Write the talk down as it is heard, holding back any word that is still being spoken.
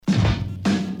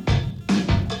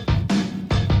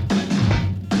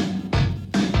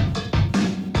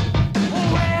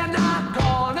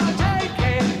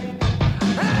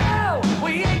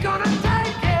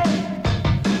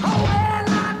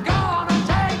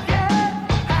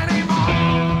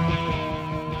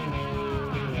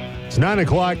It's 9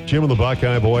 o'clock. Jim and the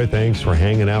Buckeye Boy, thanks for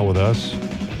hanging out with us.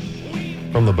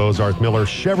 From the Bozarth Miller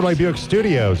Chevrolet Buick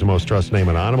Studios, the most trusted name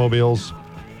in automobiles.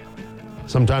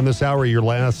 Sometime this hour, your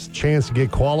last chance to get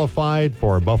qualified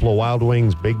for Buffalo Wild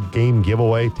Wings big game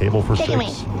giveaway. Table for Chicken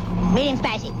 6. wings, medium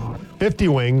spicy. 50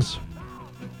 wings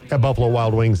at Buffalo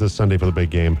Wild Wings this Sunday for the big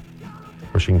game,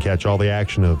 where you can catch all the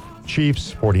action of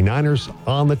Chiefs, 49ers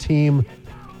on the team.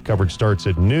 Coverage starts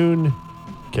at noon.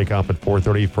 Kickoff at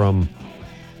 4:30 from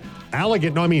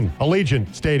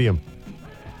Allegiant Stadium.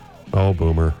 Oh,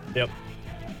 Boomer. Yep.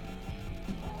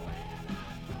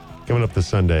 Coming up this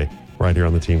Sunday, right here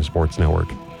on the Team Sports Network.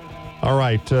 All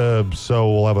right,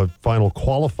 so we'll have a final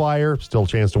qualifier. Still a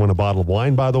chance to win a bottle of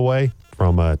wine, by the way,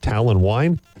 from Talon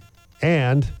Wine.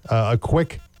 And a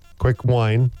quick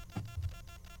wine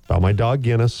about my dog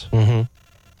Guinness.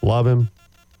 Mm-hmm. Love him.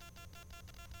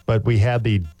 But we had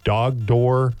the dog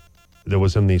door that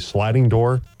was in the sliding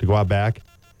door to go out back.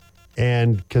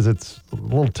 And because it's a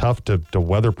little tough to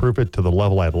weatherproof it to the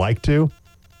level I'd like to.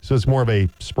 So it's more of a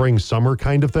spring-summer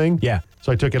kind of thing. Yeah.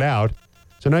 So I took it out.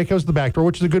 So now he goes to the back door,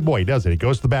 which is a good boy. He does it. He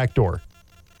goes to the back door.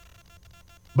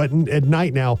 But at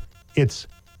night now, it's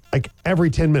like every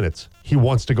 10 minutes, he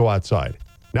wants to go outside.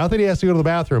 Now that he has to go to the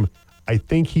bathroom, I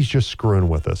think he's just screwing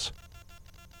with us.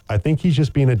 I think he's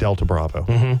just being a Delta Bravo.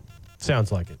 Mm-hmm.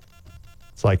 Sounds like it.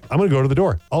 It's like, I'm going to go to the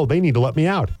door. Oh, they need to let me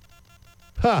out.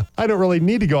 I don't really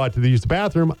need to go out to use the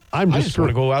bathroom. I just want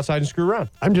to go outside and screw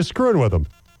around. I'm just screwing with them.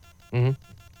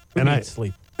 Mm-hmm. And I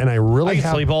sleep. And I really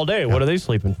can sleep all day. Yeah. What are they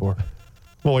sleeping for?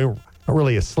 Well, we're not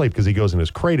really asleep because he goes in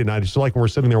his crate at night. It's just like when we're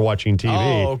sitting there watching TV.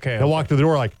 Oh, okay. He'll walk to the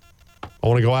door like, I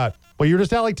want to go out. Well, you were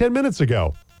just out like 10 minutes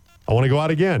ago. I want to go out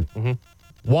again. Mm-hmm.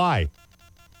 Why?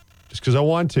 Just because I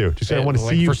want to. Just I want to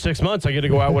see you. For 6 months, I get to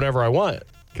go out whenever I want.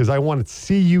 Because I want to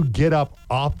see you get up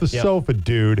off the sofa,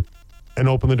 dude, and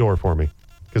open the door for me.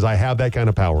 Because I have that kind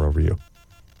of power over you.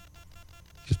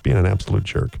 Just being an absolute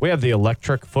jerk. We have the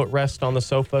electric footrest on the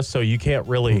sofa, so you can't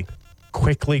really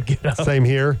quickly get up. Same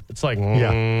here. It's like,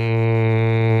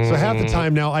 yeah. So half the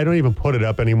time now, I don't even put it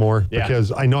up anymore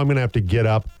because I know I'm going to have to get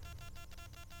up.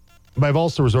 But I've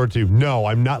also resorted to, no,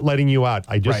 I'm not letting you out.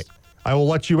 I will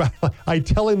let you out. I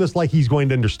tell him this like he's going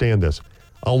to understand this.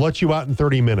 I'll let you out in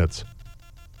 30 minutes.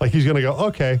 Like he's going to go,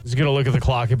 okay. He's going to look at the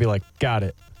clock and be like, got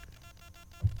it.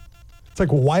 It's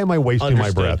like, well, why am I wasting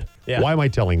my breath? Yeah. Why am I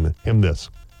telling him this?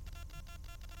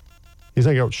 He's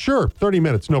like, oh, sure, 30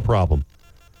 minutes, no problem.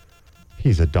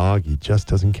 He's a dog. He just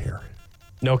doesn't care.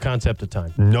 No concept of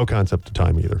time. No concept of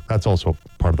time either. That's also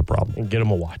part of the problem. And get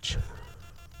him a watch.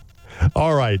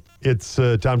 All right. It's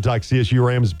time to talk CSU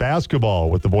Rams basketball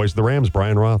with the voice of the Rams,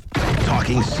 Brian Roth.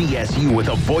 Talking CSU with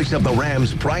the voice of the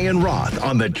Rams, Brian Roth,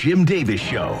 on the Jim Davis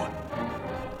Show.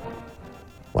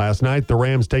 Last night, the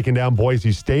Rams taking down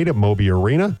Boise State at Moby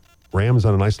Arena. Rams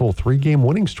on a nice little 3-game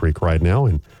winning streak right now,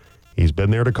 and he's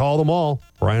been there to call them all.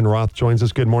 Brian Roth joins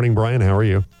us. Good morning, Brian. How are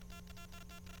you?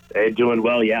 Hey, doing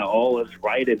well. Yeah, all is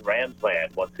right in Rams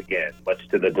land once again, much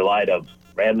to the delight of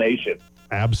Ram Nation.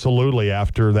 Absolutely.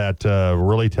 After that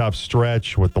really tough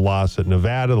stretch with the loss at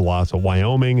Nevada, the loss at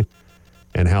Wyoming,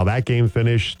 and how that game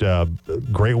finished.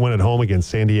 Great win at home against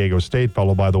San Diego State,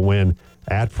 followed by the win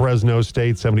at Fresno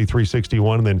State,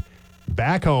 73-61. And then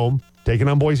back home, taking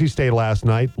on Boise State last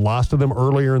night. Lost to them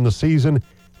earlier in the season.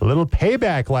 A little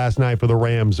payback last night for the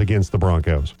Rams against the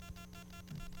Broncos.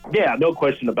 Yeah, no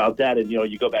question about that. And,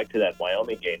 you go back to that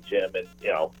Wyoming game, Jim, and,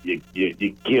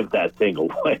 you give that thing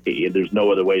away. And there's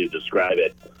no other way to describe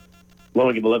it.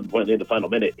 Blowing an 11 point lead in the final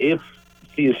minute. If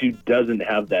CSU doesn't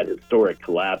have that historic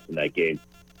collapse in that game,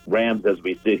 Rams, as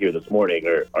we sit here this morning,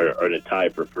 are in a tie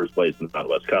for first place in the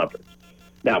Mountain West Conference.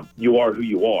 Now, you are who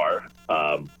you are,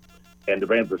 and the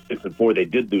Rams are 6-4. They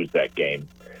did lose that game.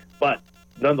 But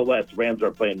nonetheless, Rams are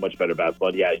playing much better basketball.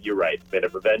 And yeah, you're right. Been a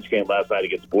revenge game last night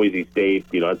against Boise State.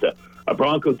 It's a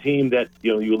Bronco team that,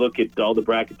 you look at all the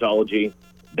bracketology.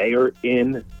 They are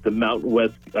in the Mountain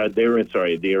West. They're in the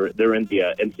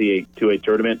NCAA 2A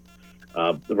tournament.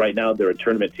 Right now, they're a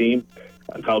tournament team.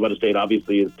 Colorado State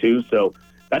obviously is too. So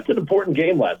that's an important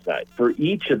game last night for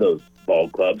each of those ball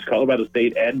clubs. Colorado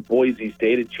State and Boise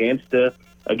State, a chance to,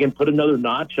 again, put another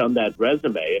notch on that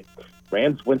resume.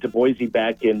 Rams went to Boise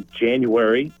back in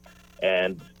January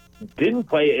and didn't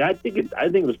play. I think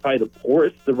it was probably the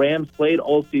poorest the Rams played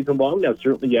all season long. Now,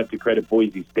 certainly you have to credit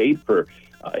Boise State for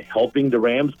helping the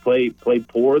Rams play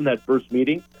poor in that first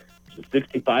meeting. It's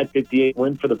a 65-58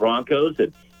 win for the Broncos.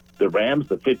 And the Rams,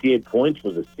 the 58 points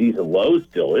was a season low,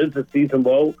 still is a season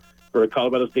low for a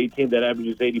Colorado State team that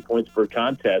averages 80 points per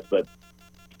contest. But,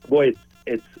 boy,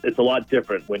 it's a lot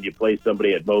different when you play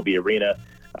somebody at Moby Arena.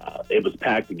 It was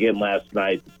packed again last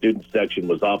night. The student section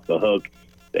was off the hook.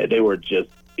 They were just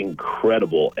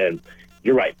incredible. And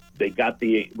you're right. They got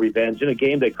the revenge in a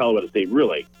game that Colorado State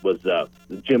really was,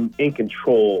 Jim, in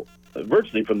control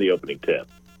virtually from the opening tip.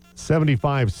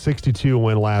 75-62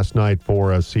 win last night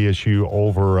for CSU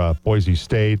over Boise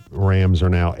State. Rams are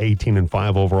now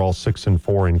 18-5 overall,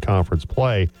 6-4 in conference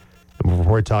play. And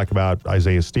before we talk about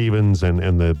Isaiah Stevens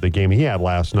and the game he had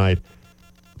last night,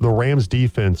 the Rams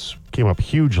defense came up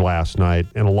huge last night,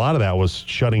 and a lot of that was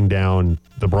shutting down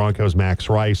the Broncos' Max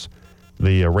Rice,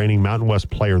 the reigning Mountain West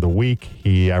Player of the Week.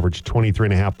 He averaged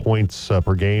 23.5 points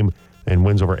per game and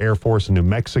wins over Air Force in New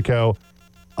Mexico.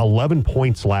 11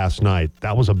 points last night.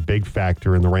 That was a big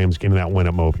factor in the Rams getting that win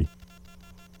at Moby.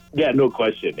 Yeah, no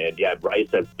question. And yeah, Rice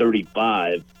had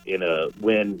 35 in a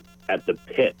win at the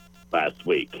Pit last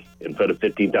week in front of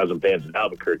 15,000 fans in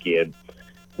Albuquerque. And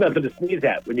it's nothing to sneeze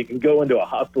at when you can go into a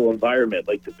hostile environment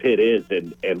like the Pit is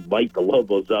and light the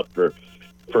Lobos up for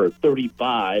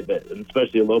 35, and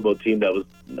especially a Lobo team that was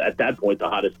at that point the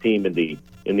hottest team in the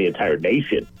entire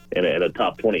nation and a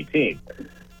top 20 team.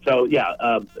 So,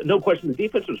 yeah, no question, the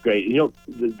defense was great. You know,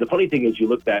 the funny thing is you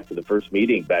look back to the first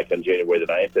meeting back on January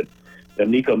the 9th,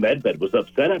 and Nico Medved was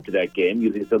upset after that game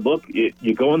because he said, look,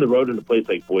 you go on the road in a place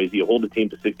like Boise, you hold the team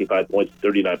to 65 points,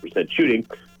 39% shooting,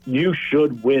 you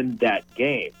should win that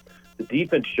game. The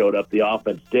defense showed up, the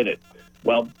offense didn't.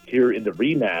 Well, here in the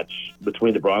rematch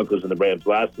between the Broncos and the Rams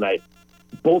last night,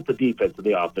 both the defense and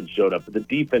the offense showed up, but the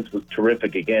defense was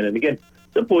terrific again. And again,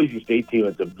 the Boise State team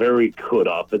is a very good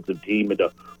offensive team, and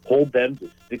to hold them to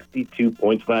 62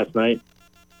 points last night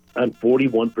on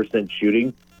 41%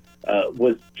 shooting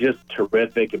was just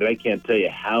terrific. I mean, I can't tell you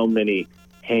how many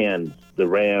hands the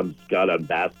Rams got on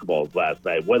basketballs last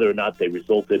night, whether or not they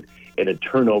resulted in a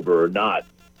turnover or not.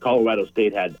 Colorado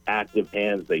State had active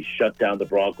hands. They shut down the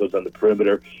Broncos on the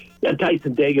perimeter. Yeah,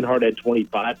 Tyson Degenhardt had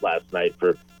 25 last night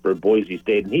for Boise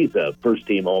State, and he's a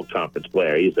first-team all-conference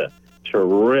player. He's a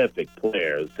terrific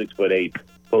player, a 6'8"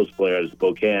 post player out of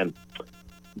Spokane.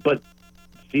 But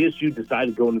CSU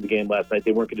decided going into the game last night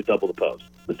they weren't going to double the post.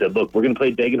 They said, look, we're going to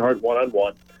play Degenhardt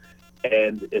one-on-one,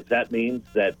 and if that means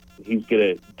that he's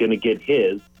going to get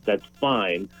his, that's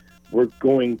fine. We're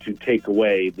going to take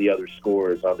away the other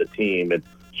scorers on the team. And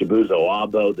Chibuzo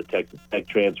Abo, the Texas Tech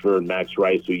transfer, and Max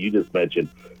Rice, who you just mentioned.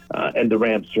 And the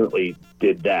Rams certainly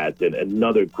did that. And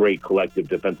another great collective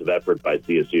defensive effort by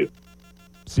CSU.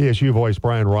 CSU voice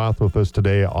Brian Roth with us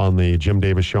today on the Jim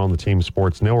Davis Show on the Team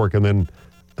Sports Network. And then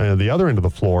the other end of the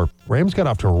floor, Rams got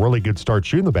off to a really good start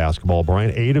shooting the basketball,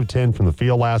 Brian. 8 of 10 from the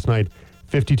field last night,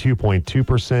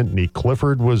 52.2%. Nick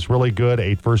Clifford was really good,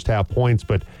 8 first-half points,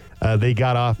 but they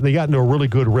got into a really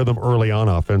good rhythm early on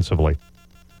offensively.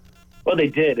 Well, they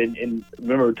did, and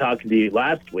remember talking to you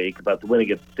last week about the win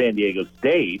against San Diego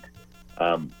State,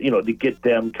 to get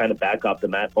them kind of back off the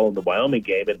mat following the Wyoming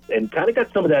game and kind of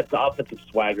got some of that offensive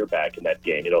swagger back in that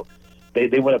game.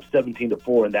 They went up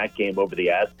 17-4 in that game over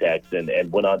the Aztecs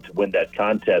and went on to win that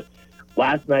contest.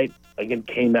 Last night, again,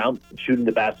 came out shooting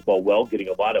the basketball well, getting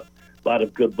a lot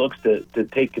of good looks to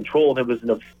take control, and it was an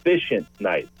efficient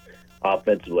night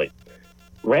offensively.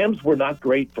 Rams were not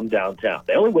great from downtown.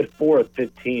 They only went 4 of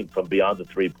 15 from beyond the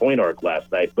three-point arc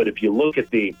last night. But if you look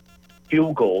at the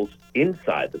field goals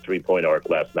inside the three-point arc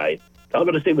last night,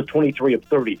 Colorado State was 23 of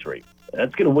 33.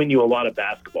 That's going to win you a lot of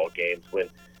basketball games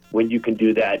when you can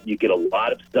do that. You get a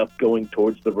lot of stuff going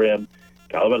towards the rim.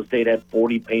 Colorado State had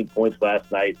 40 paint points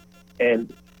last night.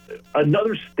 And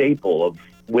another staple of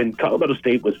when Colorado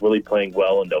State was really playing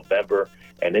well in November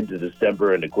and into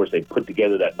December, and of course they put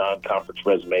together that non-conference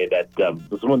resume that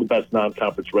was one of the best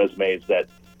non-conference resumes that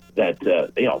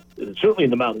certainly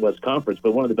in the Mountain West Conference,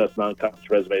 but one of the best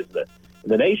non-conference resumes in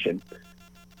the nation.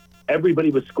 Everybody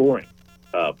was scoring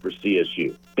for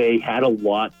CSU. They had a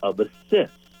lot of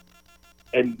assists,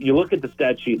 and you look at the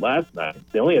stat sheet last night.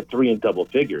 They only had 3 in double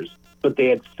figures, but they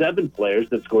had 7 players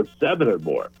that scored 7 or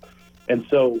more, and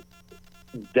so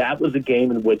that was a game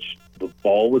in which the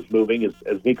ball was moving, as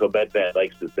Nico Medved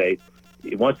likes to say.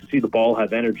 He wants to see the ball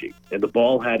have energy, and the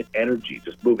ball had energy,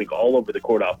 just moving all over the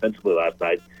court offensively last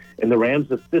night. And the Rams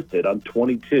assisted on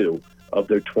 22 of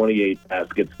their 28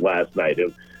 baskets last night.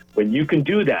 And when you can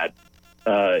do that,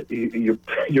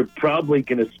 you're probably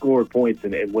going to score points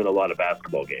and win a lot of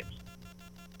basketball games.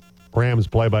 Rams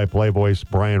play-by-play voice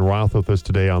Brian Roth with us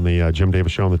today on the Jim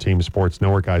Davis Show on the Team Sports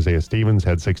Network. Isaiah Stevens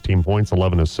had 16 points,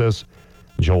 11 assists.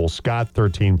 Joel Scott,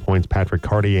 13 points. Patrick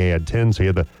Cartier had 10. So you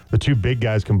had the 2 big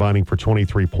guys combining for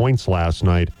 23 points last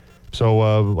night. So,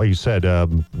 like you said,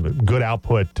 good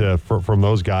output from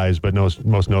those guys, but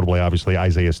most notably, obviously,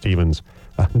 Isaiah Stevens,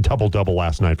 double-double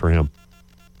last night for him.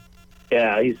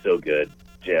 Yeah, he's so good,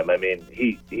 Jim. I mean,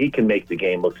 he can make the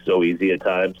game look so easy at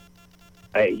times.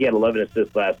 He had 11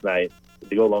 assists last night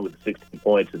to go along with the 16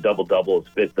 points, a double-double,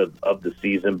 his fifth of the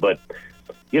season. But,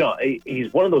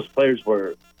 he's one of those players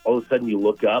where all of a sudden you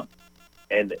look up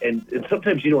and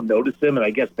sometimes you don't notice him. And I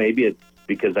guess maybe it's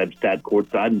because I've sat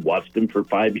courtside and watched him for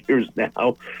 5 years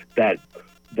now that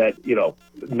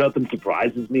nothing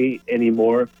surprises me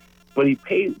anymore. But he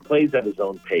plays at his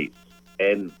own pace,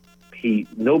 and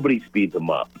nobody speeds him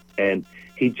up. And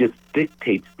he just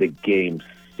dictates the game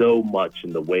so much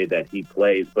in the way that he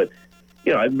plays. But,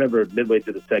 I remember midway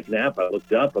through the second half, I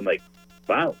looked up, I'm like,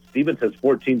 wow, Stevens has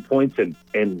 14 points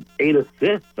and 8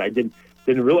 assists. I didn't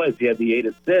realize he had the 8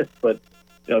 assists, but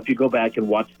if you go back and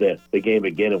watch the game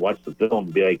again and watch the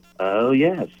film, be like, oh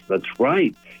yes, that's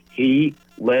right. His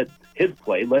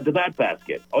play led to that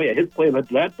basket. Oh yeah, his play led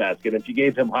to that basket. If you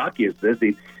gave him hockey assists,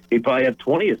 he'd probably have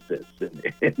 20 assists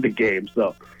in the game.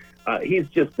 So he's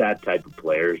just that type of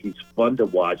player. He's fun to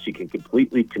watch. He can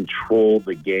completely control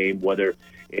the game, whether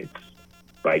it's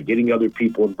by getting other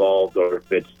people involved or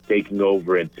if it's taking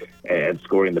over and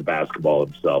scoring the basketball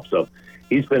himself. So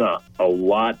he's been a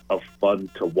lot of fun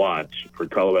to watch for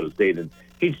Colorado State, and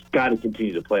he's got to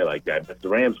continue to play like that. If the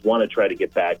Rams want to try to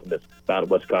get back in this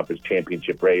West Conference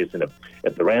championship race, and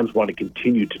if the Rams want to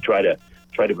continue to try to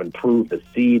improve the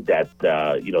seed that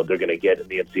they're going to get in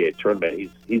the NCAA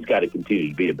tournament, he's got to continue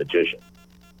to be a magician.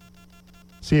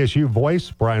 CSU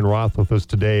voice Brian Roth with us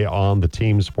today on the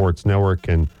Team Sports Network,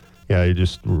 and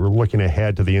we're looking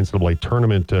ahead to the NCAA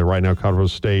tournament right now. Colorado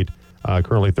State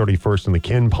currently 31st in the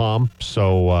Ken Palm,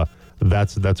 so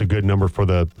that's a good number for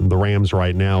the Rams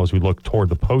right now as we look toward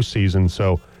the postseason.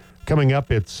 So coming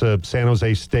up, it's San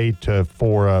Jose State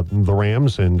for the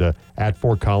Rams and at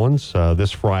Fort Collins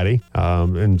this Friday.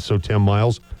 And so Tim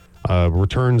Miles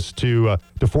returns to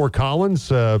Fort Collins.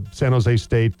 San Jose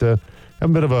State have a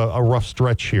bit of a rough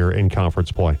stretch here in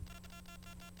conference play.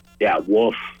 Yeah,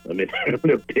 woof. I mean, they're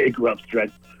in a big rough stretch.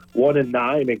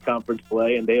 1-9 in conference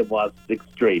play, and they have lost 6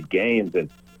 straight games. And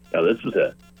this was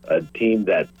a team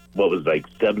that was like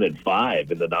 7-5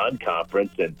 in the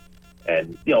non-conference,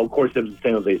 and of course it was the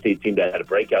San Jose State team that had a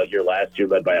breakout year last year,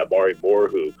 led by Amari Moore,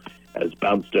 who has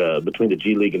bounced between the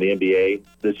G League and the NBA.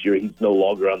 This year he's no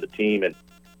longer on the team, and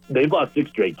they've lost 6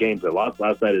 straight games. They lost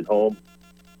last night at home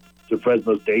to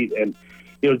Fresno State, and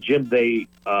Jim, they've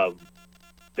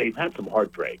had some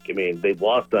heartbreak. I mean, they've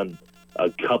lost on a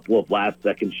couple of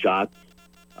last-second shots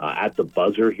at the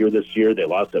buzzer here this year. They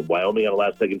lost at Wyoming on a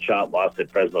last-second shot, lost at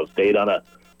Fresno State on a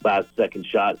last-second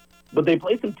shot. But they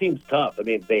played some teams tough. I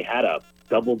mean, they had a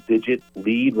double-digit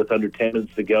lead with under 10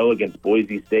 minutes to go against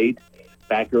Boise State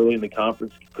back early in the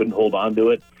conference. Couldn't hold on to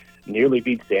it. Nearly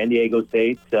beat San Diego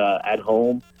State at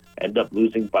home. Ended up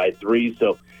losing by 3.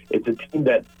 So it's a team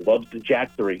that loves to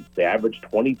jack threes. They average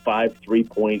 25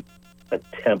 three-point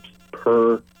attempts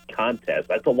per contest.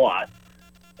 That's a lot.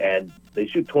 And they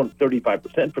shoot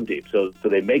 35% from deep, so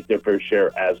they make their fair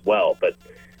share as well. But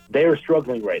they are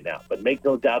struggling right now. But make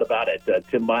no doubt about it,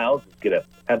 Tim Miles is going to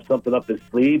have something up his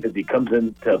sleeve as he comes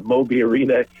into Moby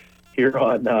Arena here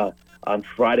on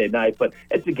Friday night. But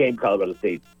it's a game Colorado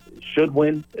State should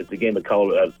win. It's a game that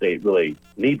Colorado State really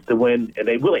needs to win, and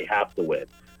they really have to win.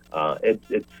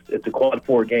 It's a quad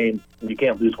 4 game. You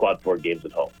can't lose quad 4 games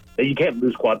at home. You can't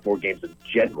lose quad 4 games in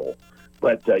general,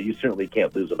 but you certainly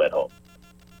can't lose them at home.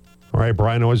 All right,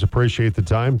 Brian, always appreciate the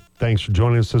time. Thanks for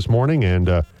joining us this morning, and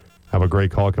have a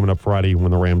great call coming up Friday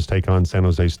when the Rams take on San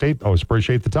Jose State. Always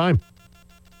appreciate the time.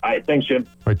 All right, thanks, Jim.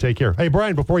 All right, take care. Hey,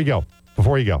 Brian, before you go,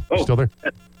 you still there?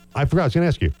 I forgot, I was going to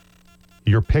ask you,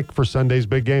 your pick for Sunday's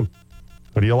big game.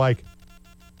 What do you like?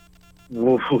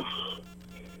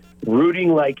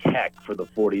 Rooting like heck for the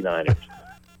 49ers.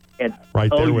 And right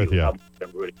there with you. I'm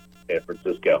rooting for San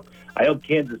Francisco. I hope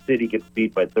Kansas City gets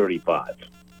beat by 35.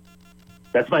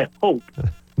 That's my hope.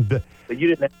 But you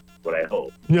didn't ask what I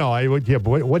hope. No, I would. Yeah,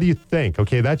 but what do you think?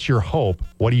 Okay, that's your hope.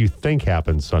 What do you think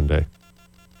happens Sunday?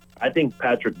 I think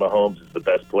Patrick Mahomes is the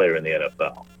best player in the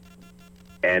NFL.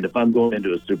 And if I'm going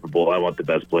into a Super Bowl, I want the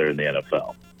best player in the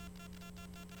NFL.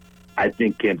 I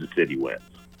think Kansas City wins.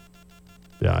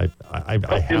 Yeah, I have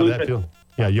that feeling.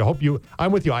 Yeah,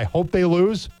 I'm with you. I hope they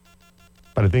lose,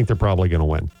 but I think they're probably going to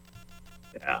win.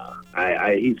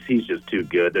 Yeah, he's just too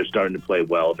good. They're starting to play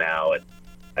well now, and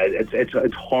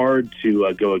it's hard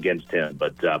to go against him.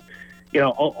 But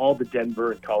all the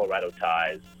Denver and Colorado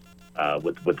ties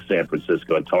with San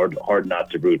Francisco, it's hard not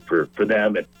to root for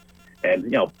them,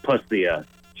 and plus the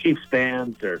Chiefs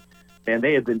fans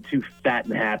they have been too fat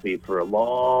and happy for a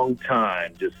long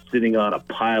time, just sitting on a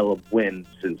pile of wins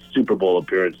and Super Bowl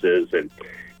appearances, and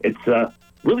it's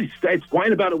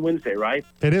Wine About It Wednesday, right?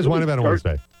 It is Wine About It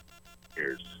Wednesday.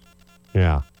 Years.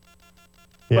 Yeah.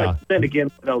 Yeah. But then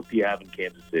again, what else do you have in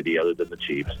Kansas City other than the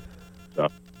Chiefs? So,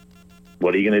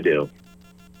 what are you going to do?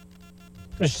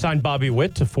 Just signed Bobby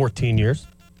Witt to 14 years.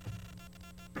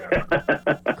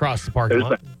 Across the parking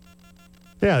lot.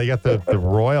 Yeah, they got the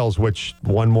Royals, which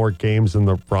won more games than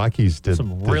the Rockies did.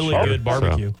 Some this really year. good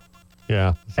barbecue. So,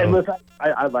 yeah. So, And listen,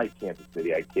 I like Kansas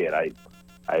City. I kid.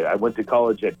 I went to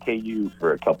college at KU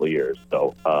for a couple of years,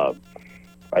 so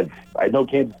I know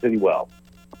Kansas City well.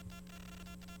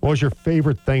 what was your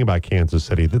favorite thing about Kansas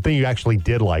City? The thing you actually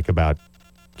did like about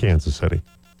Kansas City?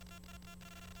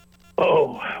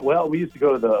 Oh, well, we used to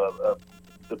go to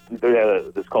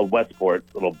it's called Westport,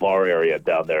 little bar area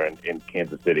down there in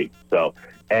Kansas City. So,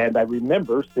 and I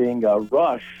remember seeing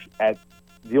Rush at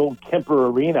the old Kemper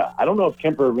Arena. I don't know if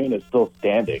Kemper Arena is still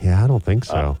standing. Yeah, I don't think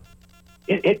so.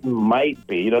 It might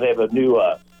be. They have a new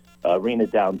arena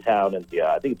downtown, and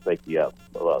I think it's like the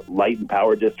Light and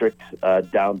Power District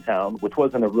downtown, which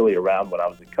wasn't really around when I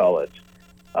was in college.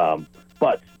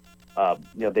 But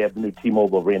they have the new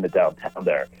T-Mobile Arena downtown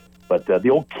there. But the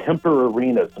old Kemper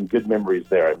Arena, some good memories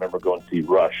there. I remember going to see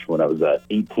Rush when I was an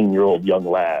 18-year-old young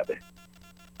lad.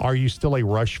 Are you still a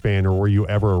Rush fan, or were you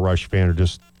ever a Rush fan, or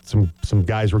just some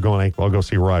guys were going, like, I'll go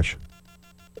see Rush?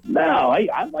 No,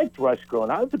 I liked Rush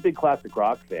growing up. I was a big classic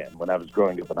rock fan when I was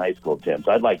growing up in high school, Jim.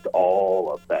 So I liked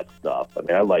all of that stuff. I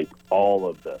mean, I liked all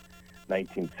of the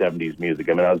 1970s music.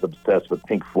 I mean, I was obsessed with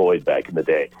Pink Floyd back in the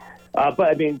day. But,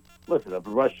 I mean, listen, if a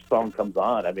Rush song comes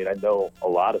on, I mean, I know a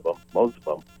lot of them, most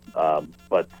of them.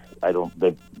 But I don't.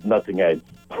 There's nothing.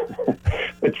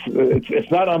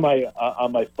 It's not on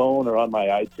my phone or on my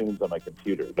iTunes on my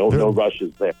computer. No Rush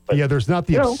is there. But, yeah, there's not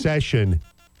the obsession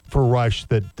for Rush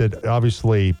that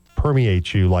obviously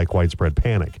permeates you like Widespread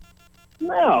Panic.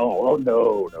 No,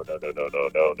 no.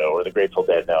 Or the Grateful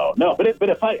Dead. No. But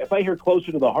if I hear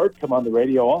Closer to the Heart come on the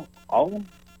radio, I'll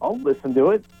listen to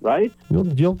it. Right?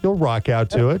 You'll rock out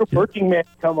to it. If Working Man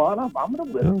come on, I'm going to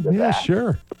listen to that. Yeah,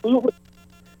 sure. Absolutely.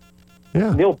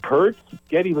 Yeah. Neil Peart,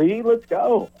 Geddy Lee, let's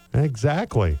go.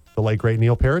 Exactly. The late, great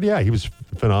Neil Peart. Yeah, he was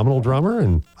a phenomenal drummer.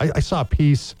 And I saw a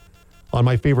piece on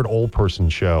my favorite old person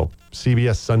show,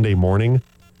 CBS Sunday Morning,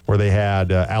 where they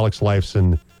had Alex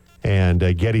Lifeson and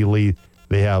Geddy Lee.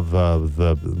 They have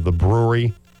the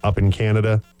brewery up in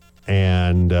Canada.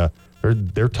 And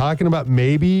they're talking about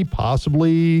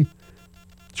possibly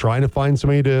trying to find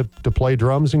somebody to play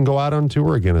drums and go out on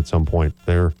tour again at some point.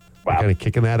 They're kind of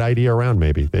kicking that idea around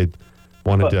maybe. They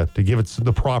wanted to give it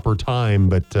the proper time,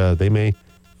 but they may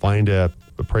find a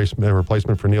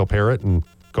replacement for Neil Peart and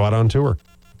go out on tour.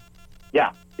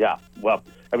 Yeah. Well,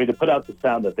 I mean, to put out the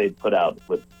sound that they put out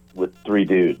with three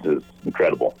dudes is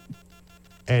incredible.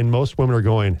 And most women are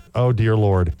going, oh, dear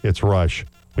Lord, it's Rush.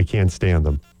 We can't stand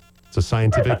them. It's a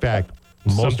scientific fact.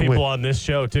 Some people on this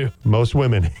show, too. Most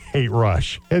women hate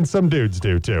Rush, and some dudes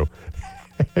do, too.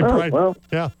 Well,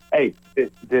 yeah. Hey,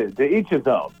 to each his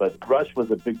own, but Rush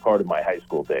was a big part of my high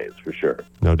school days, for sure.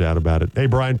 No doubt about it. Hey,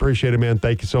 Brian, appreciate it, man.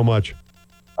 Thank you so much.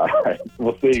 All right.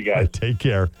 We'll see you guys. Take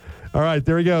care. All right,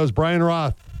 there he goes. Brian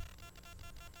Roth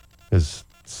has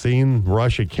seen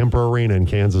Rush at Kemper Arena in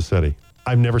Kansas City.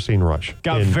 I've never seen Rush.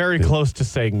 Got very close to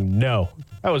saying no.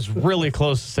 I was really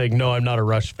close to saying no, I'm not a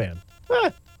Rush fan.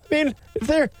 I mean, if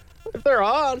they're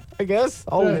on, I guess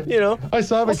I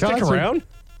saw them in stick concert. around.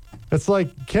 It's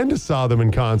like Ken just saw them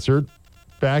in concert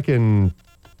back in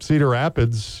Cedar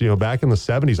Rapids, back in the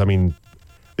 70s. I mean,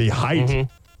 the height,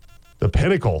 the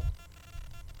pinnacle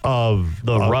of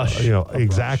The Rush.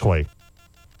 Exactly.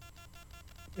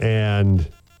 Rush.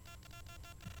 And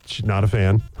she's not a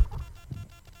fan.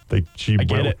 She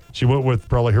went with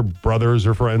probably her brothers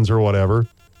or friends or whatever.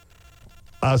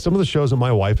 Some of the shows that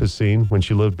my wife has seen when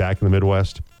she lived back in the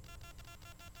Midwest,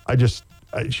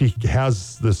 she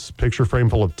has this picture frame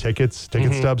full of ticket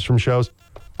stubs from shows.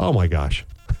 Oh my gosh.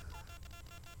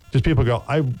 Just people go,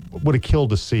 I would have killed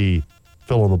to see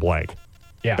fill in the blank.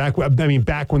 Yeah.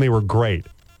 Back when they were great,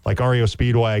 like REO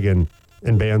Speedwagon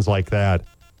and bands like that.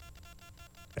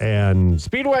 And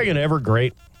Speedwagon ever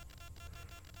great?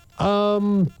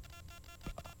 High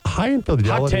Infidelity.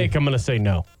 Hot take, I'm going to say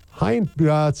no.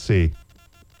 Let's see.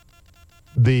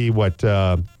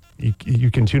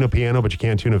 You can tune a piano, but you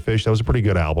can't tune a fish. That was a pretty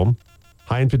good album.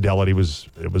 High Infidelity was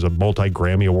a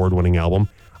multi-Grammy award-winning album.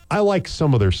 I like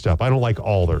some of their stuff. I don't like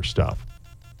all their stuff.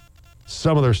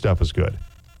 Some of their stuff is good.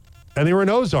 And they were in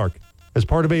Ozark as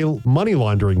part of a money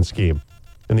laundering scheme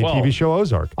in the TV show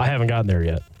Ozark. I haven't gotten there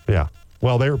yet. Yeah.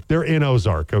 Well, they're in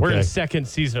Ozark, okay? We're in the second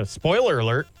season of, spoiler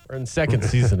alert, we're in the second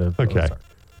season of okay. Ozark.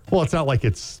 Well, it's not like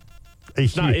it's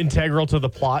not integral to the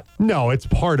plot. No, it's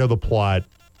part of the plot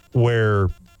where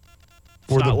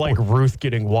It's not like Ruth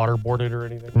getting waterboarded or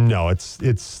anything. No, it's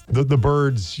the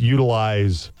birds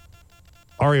utilize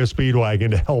REO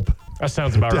Speedwagon to help. That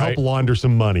sounds about right. Help launder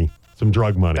some money, some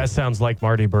drug money. That sounds like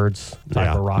Marty Bird's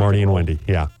type of rock. Marty and Wendy.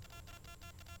 Yeah.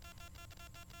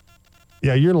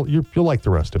 Yeah, you'll like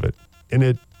the rest of it,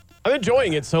 and I'm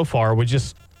enjoying it so far. We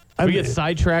get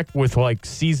sidetracked with like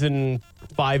season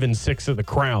 5 and 6 of The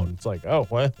Crown. It's like, oh,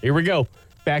 well, here we go,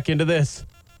 back into this.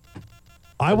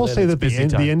 I will say that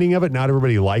the ending of it, not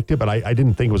everybody liked it, but I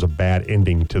didn't think it was a bad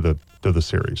ending to the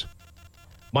series.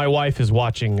 My wife is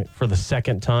watching it for the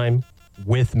second time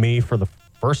with me for the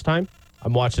first time.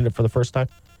 I'm watching it for the first time.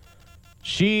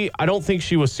 I don't think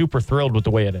she was super thrilled with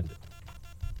the way it ended.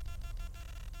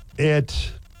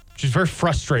 She's very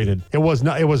frustrated. It was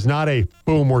not a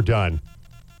boom, we're done.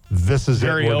 This is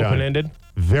very open-ended.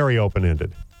 Very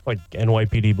open-ended. Like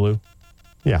NYPD Blue.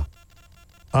 Yeah.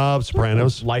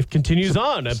 Sopranos. Life continues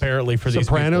on, apparently, for these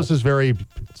Sopranos people. is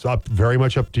very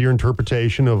much up to your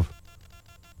interpretation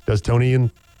does Tony and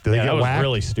do they get that was whacked?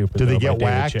 Really stupid. Do they get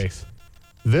whacked? Chase.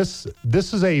 This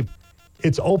is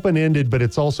it's open-ended, but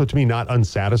it's also to me not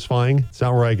unsatisfying. It's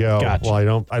not where I go, Gotcha.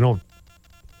 Well, I don't.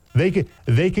 They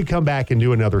could come back and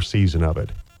do another season of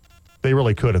it. They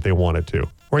really could if they wanted to.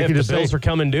 Or if the bills are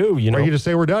coming due, Or you could just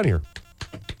say we're done here.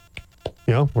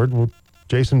 We're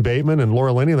Jason Bateman and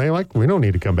Laura Linney, we don't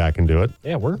need to come back and do it.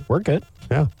 Yeah, we're good.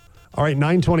 Yeah. All right,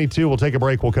 9:22. We'll take a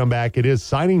break. We'll come back. It is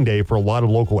signing day for a lot of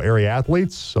local area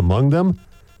athletes. Among them,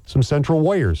 some Central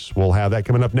Warriors. We'll have that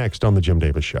coming up next on The Jim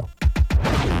Davis Show.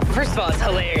 First of all, it's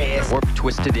hilarious. Warped,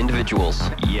 twisted individuals.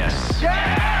 Yes.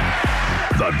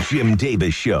 The Jim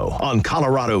Davis Show on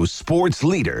Colorado's sports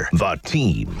leader, The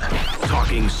Team.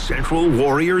 Talking Central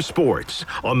Warrior sports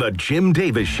on The Jim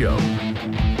Davis Show.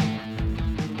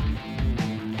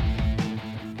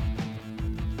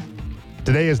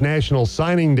 Today is National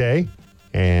Signing Day,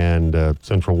 and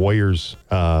Central Warriors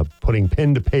putting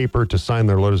pen to paper to sign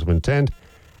their letters of intent.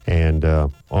 And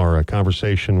our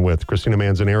conversation with Christina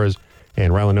Manzanares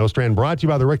and Rylan Nostrand brought to you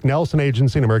by the Rick Nelson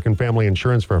Agency and American Family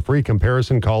Insurance. For a free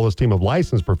comparison, call this team of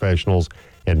licensed professionals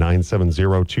at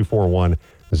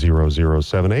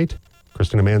 970-241-0078.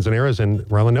 Christina Manzanares and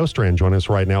Rylan Nostrand join us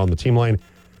right now on the team line.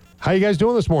 How are you guys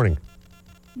doing this morning?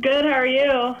 Good. How are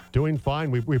you? Doing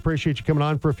fine. We appreciate you coming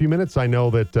on for a few minutes. I know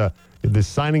that the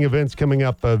signing event's coming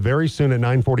up very soon at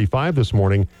 9:45 this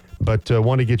morning, but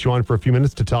want to get you on for a few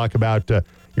minutes to talk about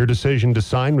your decision to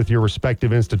sign with your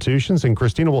respective institutions. And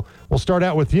Christina, we'll start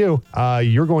out with you.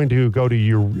 You're going to go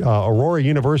to Aurora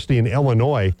University in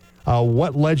Illinois.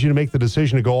 What led you to make the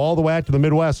decision to go all the way out to the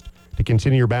Midwest to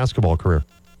continue your basketball career?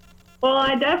 Well,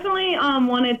 I definitely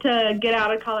wanted to get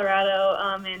out of Colorado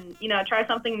and, try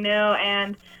something new.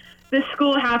 And this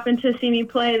school happened to see me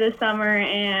play this summer,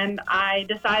 and I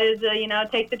decided to,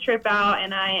 take the trip out.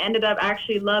 And I ended up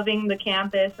actually loving the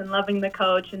campus and loving the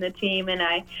coach and the team. And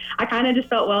I kind of just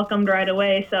felt welcomed right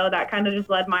away. So that kind of just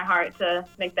led my heart to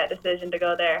make that decision to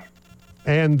go there.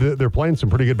 And they're playing some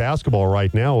pretty good basketball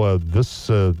right now.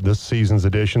 This season's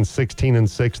edition,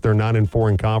 16-6. They're 9-4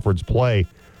 in conference play.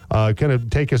 Kind of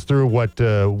take us through what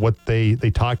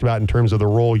they talked about in terms of the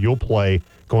role you'll play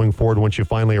going forward once you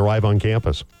finally arrive on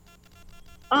campus.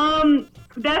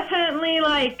 Definitely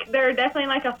they're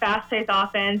definitely a fast-paced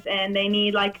offense, and they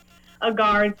need a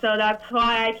guard, so that's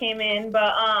why I came in.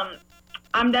 But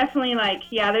I'm definitely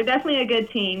they're definitely a good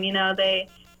team.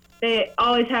 They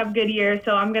always have good years,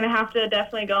 so I'm gonna have to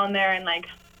definitely go in there and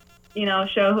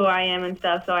show who I am and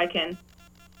stuff, so I can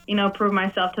prove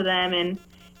myself to them and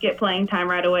get playing time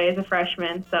right away as a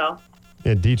freshman. So,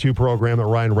 a D2 program that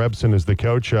Ryan Rebson is the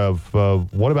coach of.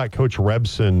 What about Coach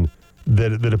Rebson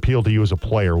that appealed to you as a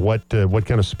player? What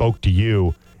kind of spoke to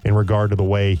you in regard to the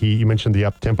way you mentioned the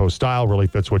up-tempo style really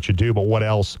fits what you do, but what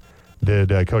else did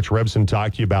Coach Rebson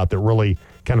talk to you about that really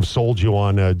kind of sold you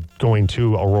on going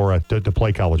to Aurora to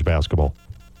play college basketball?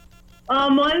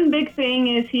 One big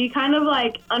thing is he kind of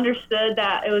understood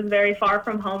that it was very far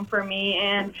from home for me,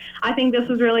 and I think this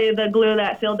was really the glue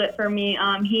that sealed it for me.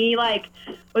 He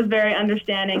was very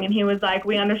understanding, and he was like,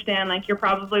 we understand you're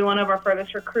probably one of our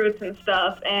furthest recruits and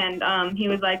stuff, and he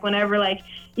was like, whenever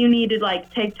you need to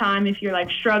take time if you're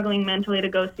struggling mentally to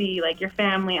go see your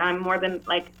family, I'm more than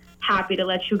happy to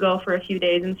let you go for a few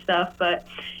days and stuff. But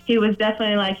he was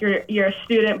definitely you're a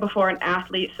student before an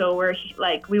athlete, so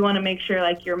we want to make sure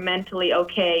you're mentally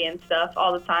okay and stuff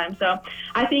all the time. So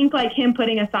I think him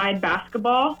putting aside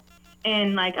basketball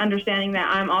and understanding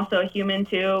that I'm also a human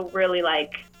too really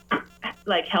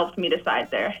helped me decide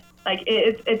there.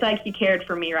 It's he cared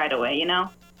for me right away,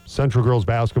 Central girls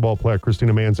basketball player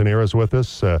Christina Manzanares with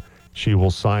us. She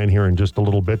will sign here in just a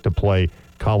little bit to play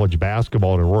college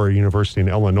basketball at Aurora University in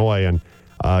Illinois. And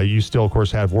You still, of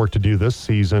course, have work to do this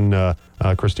season,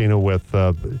 Christina, with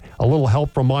a little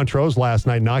help from Montrose last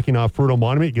night, knocking off Fruita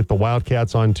Monument. You get the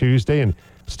Wildcats on Tuesday, and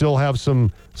still have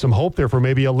some hope there for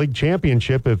maybe a league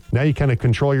championship if now you kind of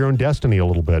control your own destiny a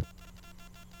little bit.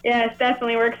 Yes,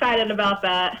 definitely. We're excited about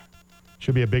that.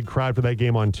 Should be a big crowd for that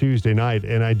game on Tuesday night.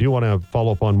 And I do want to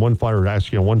follow up on one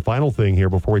final thing here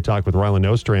before we talk with Ryland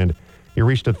Nostrand. You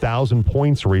reached 1,000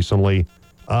 points recently.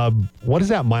 What does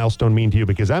that milestone mean to you?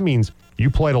 Because that means you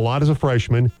played a lot as a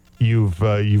freshman. You've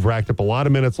racked up a lot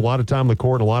of minutes, a lot of time on the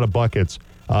court, and a lot of buckets.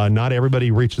 Not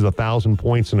everybody reaches 1,000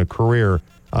 points in a career.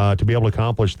 To be able to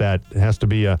accomplish that, it has to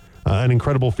be an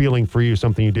incredible feeling for you,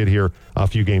 something you did here a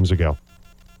few games ago.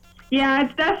 Yeah,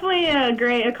 it's definitely a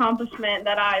great accomplishment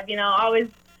that I've, always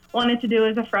wanted to do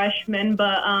as a freshman,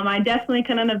 but I definitely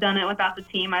couldn't have done it without the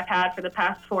team I've had for the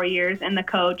past 4 years and the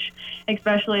coach,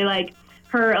 especially like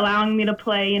her allowing me to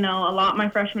play, a lot my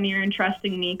freshman year and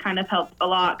trusting me kind of helped a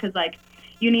lot because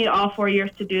you need all 4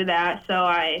 years to do that.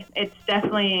 So it's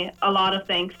definitely a lot of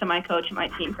thanks to my coach and my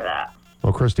team for that.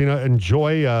 Well, Christina,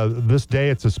 enjoy this day.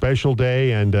 It's a special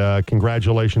day, and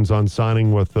congratulations on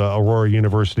signing with Aurora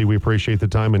University. We appreciate the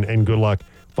time, and good luck.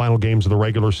 Final games of the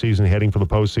regular season, heading for the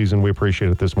postseason. We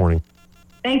appreciate it this morning.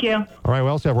 Thank you. All right, we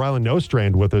also have Ryland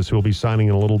Nostrand with us, who will be signing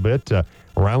in a little bit.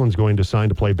 Ryland's going to sign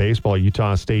to play baseball at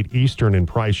Utah State Eastern in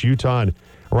Price, Utah. And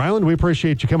Ryland, we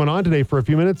appreciate you coming on today for a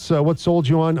few minutes. What sold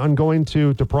you on going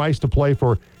to Price to play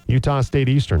for Utah State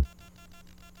Eastern?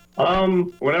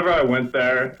 Whenever I went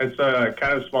there, it's a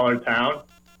kind of smaller town,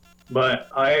 but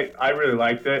I really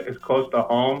liked it. It's close to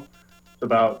home. It's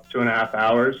about 2.5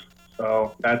 hours,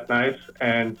 so that's nice.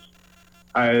 And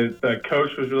the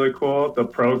coach was really cool, the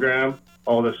program,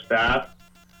 all the staff.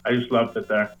 I just loved it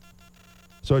there.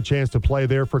 So a chance to play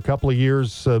there for a couple of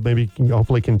years, maybe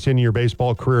hopefully continue your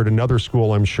baseball career at another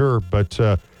school, I'm sure. But,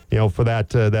 for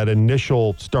that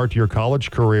initial start to your college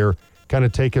career, kind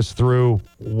of take us through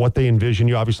what they envision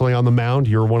you, obviously, on the mound.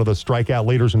 You're one of the strikeout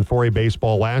leaders in 4A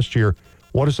baseball last year.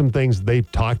 What are some things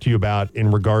they've talked to you about in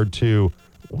regard to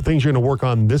things you're going to work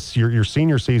on this year, your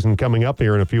senior season coming up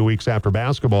here in a few weeks after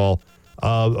basketball,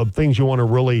 of things you want to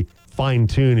really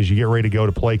fine-tune as you get ready to go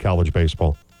to play college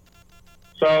baseball?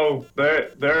 So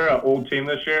they're an old team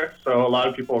this year, so a lot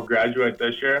of people will graduate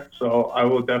this year. So I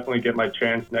will definitely get my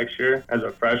chance next year as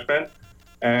a freshman.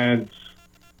 And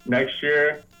next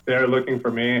year, they're looking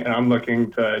for me, and I'm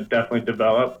looking to definitely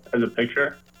develop as a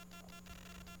pitcher.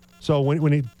 So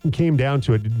when it came down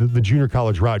to it, the junior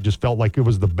college route just felt like it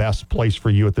was the best place for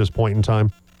you at this point in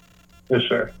time? Yes,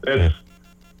 sir.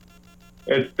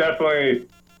 It's definitely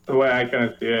the way I kind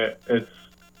of see it.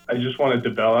 I just want to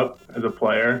develop as a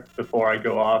player before I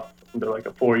go off into like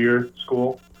a 4-year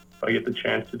school, if I get the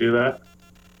chance to do that.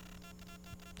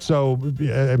 So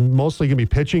mostly going to be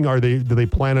pitching. Do they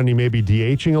plan on you maybe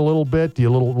DHing a little bit? Do you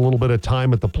a little bit of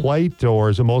time at the plate,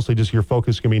 or is it mostly just your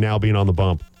focus going to be now being on the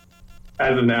bump?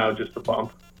 As of now, just the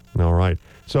bump. All right.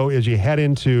 So as you head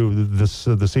into this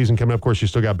the season coming up, of course, you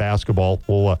still got basketball.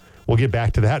 We'll get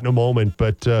back to that in a moment,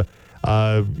 but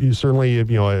you certainly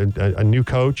a new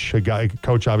coach, a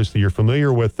coach obviously you're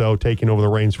familiar with, though, taking over the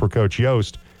reins for Coach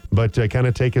Yost. But kind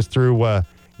of take us through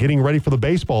getting ready for the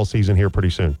baseball season here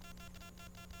pretty soon.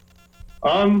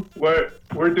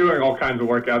 We're doing all kinds of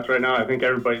workouts right now. I think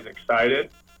everybody's excited.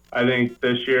 I think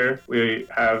this year we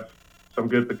have some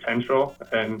good potential,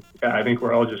 and I think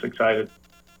we're all just excited.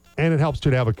 And it helps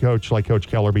to have a coach like Coach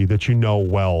Kellerby that you know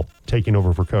well taking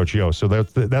over for Coach Yost. So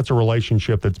that's a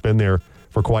relationship that's been there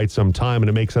for quite some time, and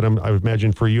it makes it, I would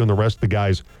imagine, for you and the rest of the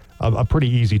guys, a pretty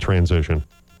easy transition.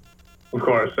 Of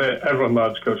course. Everyone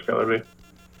loves Coach Kellerby.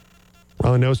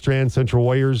 Ryland Nostrand, Central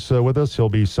Warriors, with us. He'll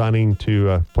be signing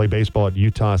to play baseball at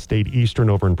Utah State Eastern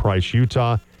over in Price,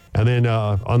 Utah. And then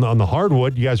on the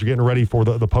hardwood, you guys are getting ready for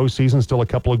the postseason. Still a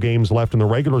couple of games left in the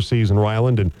regular season,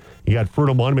 Ryland. And you got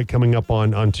Fruita Monument coming up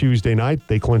on Tuesday night.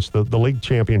 They clinched the league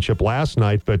championship last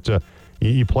night, but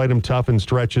you played them tough in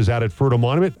stretches out at Fruita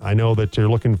Monument. I know that you're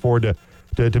looking forward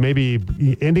to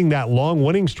maybe ending that long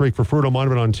winning streak for Fruita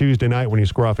Monument on Tuesday night when you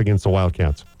score off against the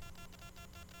Wildcats.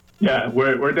 Yeah,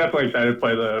 we're definitely excited to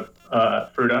play the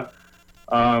Fruita.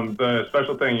 The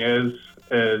special thing is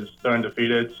they're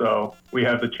undefeated, so we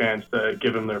have the chance to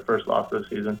give them their first loss this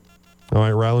season. All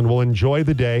right, Ryland, we'll enjoy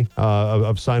the day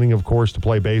of signing, of course, to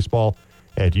play baseball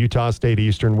at Utah State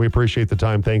Eastern. We appreciate the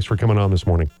time. Thanks for coming on this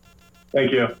morning.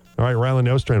 Thank you. All right, Ryland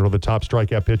Nostrand, one of the top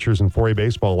strikeout pitchers in 4A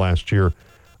baseball last year.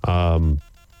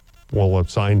 Will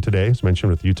sign today, as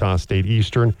mentioned, with Utah State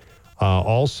Eastern.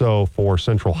 Also for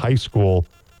Central High School,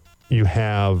 you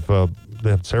have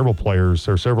several players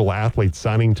or several athletes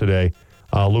signing today.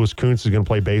 Lewis Kuntz is going to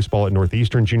play baseball at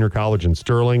Northeastern Junior College in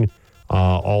Sterling.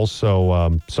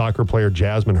 Also, soccer player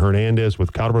Jasmine Hernandez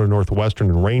with Colorado Northwestern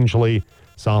and Rangeley.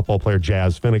 Softball player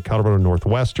Jazz Finn at Colorado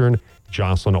Northwestern.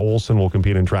 Jocelyn Olson will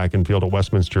compete in track and field at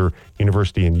Westminster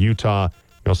University in Utah.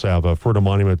 You also have Fruita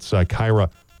Monuments Kyra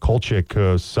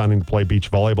Kolchik signing to play beach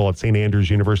volleyball at St. Andrews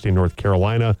University in North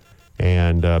Carolina.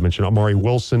 And mentioned Amari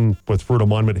Wilson with Fruita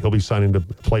Monument. He'll be signing to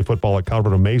play football at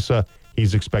Colorado Mesa.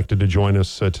 He's expected to join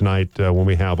us tonight when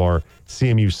we have our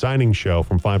CMU signing show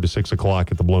from 5 to 6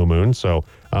 o'clock at the Blue Moon. So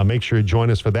make sure you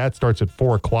join us for that. Starts at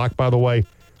 4 o'clock, by the way.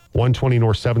 120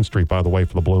 North 7th Street, by the way,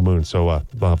 for the Blue Moon. So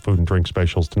food and drink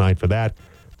specials tonight for that.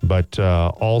 But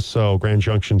also Grand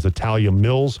Junction's Italia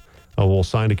Mills will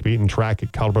sign to compete in track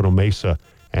at Colorado Mesa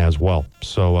as well.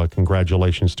 So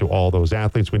congratulations to all those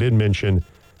athletes. We did mention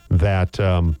that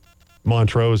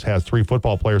Montrose has 3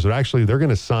 football players that actually they're going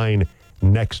to sign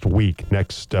next week,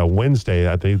 next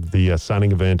Wednesday. I think the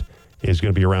signing event is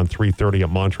going to be around 3:30 at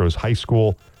Montrose High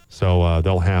School. So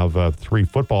they'll have 3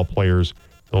 football players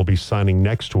they'll be signing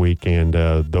next week. And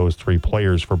those 3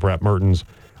 players for Brett Mertens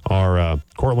are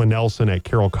Cortland Nelson at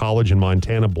Carroll College in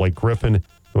Montana, Blake Griffin,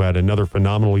 who had another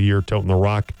phenomenal year toting the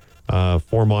rock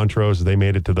for Montrose. They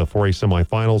made it to the 4A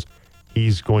semifinals.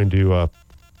 He's going to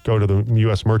go to the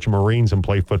U.S. Merchant Marines and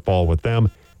play football with them.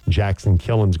 Jackson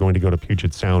Killen's going to go to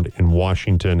Puget Sound in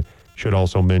Washington. Should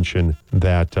also mention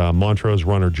that Montrose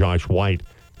runner Josh White,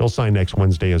 he'll sign next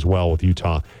Wednesday as well with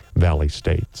Utah Valley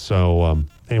State. So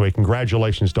anyway,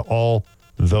 congratulations to all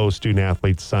those student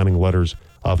athletes signing letters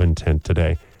of intent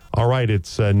today. All right,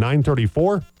 it's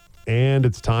 9:34, and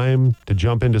it's time to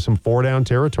jump into some 4-down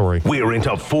territory. We're into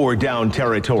 4-down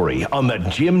territory on the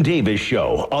Jim Davis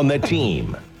Show on the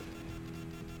team.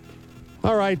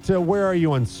 All right, where are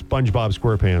you on SpongeBob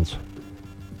SquarePants?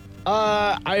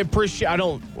 I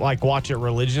don't watch it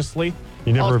religiously.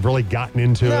 You never have really gotten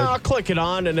into it? I'll click it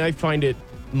on, and I find it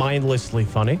mindlessly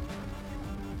funny.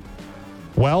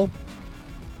 Well,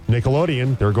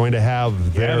 Nickelodeon, they're going to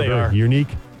have their unique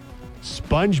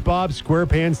SpongeBob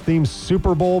SquarePants themed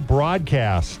Super Bowl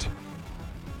broadcast.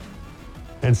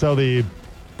 And so the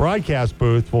broadcast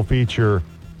booth will feature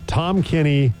Tom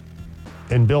Kenny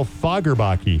and Bill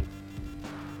Fagerbakke,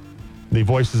 the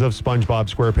voices of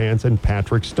SpongeBob SquarePants and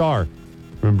Patrick Star.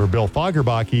 Remember, Bill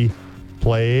Fagerbakke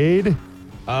played...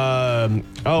 I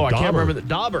can't remember the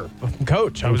Dauber from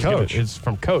Coach. It's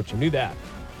from Coach. I knew that.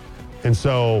 And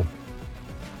so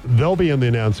they'll be in the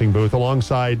announcing booth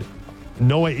alongside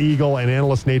Noah Eagle and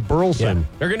analyst Nate Burleson. Yeah.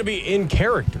 They're going to be in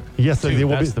character. Yes, they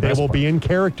will be in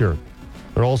character.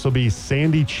 There'll also be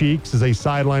Sandy Cheeks as a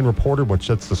sideline reporter, which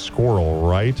that's the squirrel,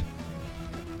 right?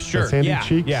 Sure. Sandy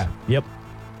Cheeks? Yeah. Yep.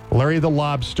 Larry the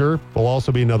Lobster will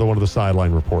also be another one of the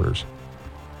sideline reporters.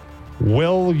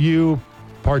 Will you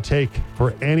partake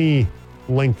for any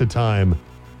length of time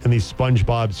in the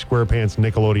SpongeBob SquarePants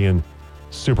Nickelodeon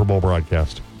Super Bowl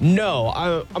broadcast? No,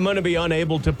 I'm going to be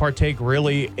unable to partake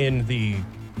really in the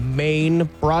main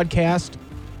broadcast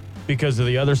because of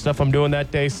the other stuff I'm doing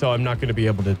that day, so I'm not going to be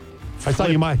able to. I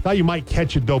thought you might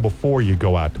catch it though before you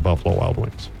go out to Buffalo Wild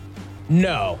Wings.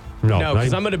 No,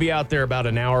 because I'm going to be out there about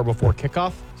an hour before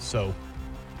kickoff, so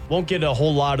won't get a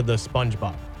whole lot of the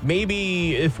SpongeBob.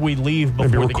 Maybe if we leave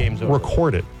before the game's over.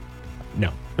 Record it.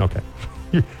 No. Okay.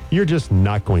 You're just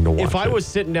not going to watch it. If I was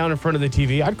sitting down in front of the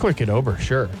TV, I'd click it over,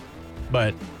 sure.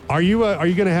 But are you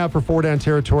going to have for 4-down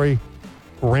territory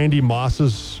Randy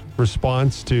Moss's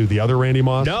response to the other Randy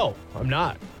Moss? No, I'm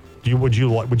not. Would you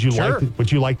like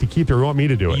to keep it, or you want me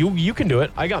to do it? You can do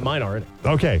it. I got mine already.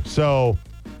 Okay, so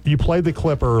you played the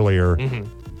clip earlier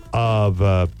of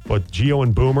Gio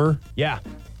and Boomer. Yeah.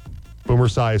 Boomer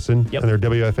Esiason and their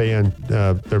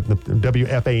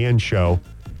WFAN show,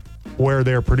 where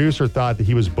their producer thought that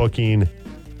he was booking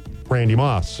Randy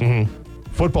Moss.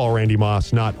 Football Randy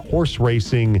Moss, not horse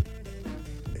racing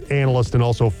analyst and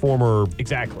also former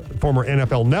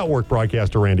NFL Network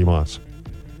broadcaster Randy Moss.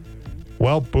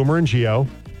 Well, Boomer and Gio,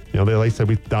 they said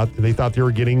they thought they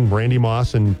were getting Randy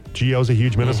Moss, and Gio's a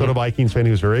huge Minnesota Vikings fan.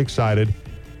 He was very excited.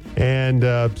 And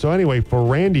so anyway, for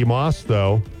Randy Moss,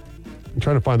 though, I'm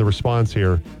trying to find the response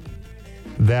here,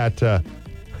 that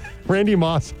Randy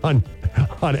Moss on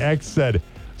X said,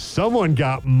 "Someone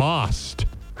got mossed."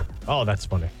 Oh, that's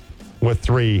funny. With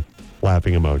 3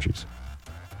 laughing emojis.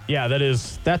 Yeah,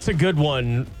 that's a good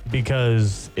one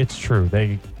because it's true.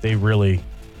 They really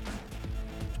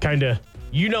kind of,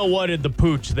 whatted the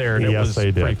pooch there, and it was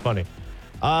pretty funny.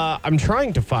 I'm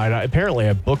trying to find, apparently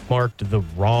I bookmarked the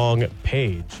wrong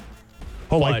page.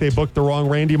 Oh, like they booked the wrong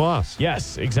Randy Moss.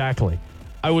 Yes, exactly.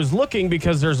 I was looking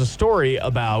because there's a story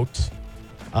about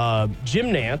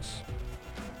Jim Nantz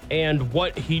and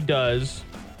what he does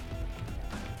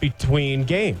between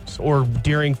games or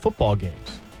during football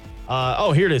games.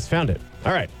 Here it is. Found it.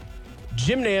 All right.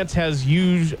 Jim Nantz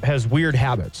has weird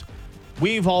habits.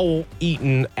 We've all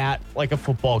eaten at like a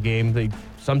football game.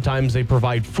 Sometimes they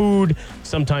provide food.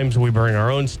 Sometimes we bring our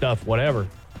own stuff, whatever.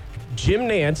 Jim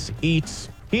Nantz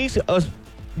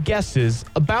guesses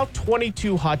about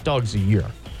 22 hot dogs a year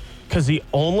because he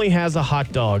only has a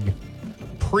hot dog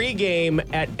pre-game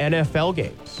at NFL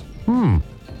games.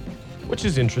 Which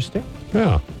is interesting.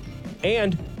 Yeah.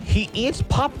 And he eats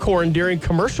popcorn during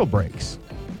commercial breaks.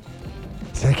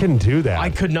 I couldn't do that. I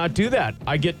could not do that.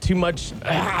 I get too much.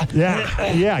 Yeah.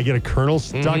 I get a kernel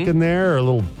stuck in there or a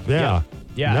little. Yeah.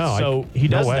 No, so he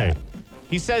does that.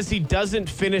 He says he doesn't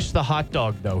finish the hot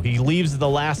dog, though. He leaves the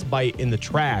last bite in the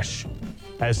trash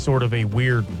as sort of a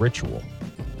weird ritual.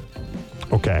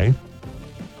 Okay.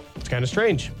 It's kind of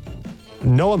strange.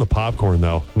 No on the popcorn,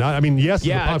 though. Yes,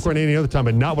 the popcorn any other time,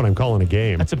 but not when I'm calling a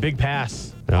game. That's a big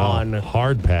pass on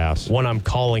hard pass when I'm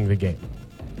calling the game.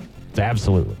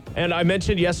 Absolutely. And I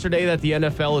mentioned yesterday that the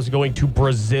NFL is going to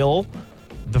Brazil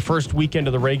the first weekend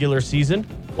of the regular season.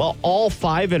 Well, all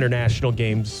 5 international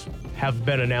games have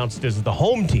been announced as the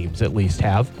home teams, at least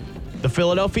have. The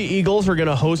Philadelphia Eagles are going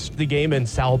to host the game in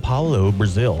Sao Paulo,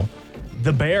 Brazil.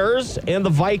 The Bears and the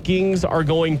Vikings are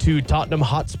going to Tottenham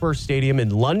Hotspur Stadium in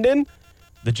London.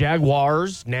 The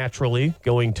Jaguars, naturally,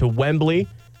 going to Wembley.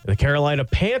 The Carolina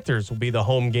Panthers will be the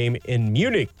home game in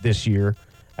Munich this year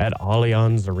at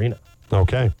Allianz Arena.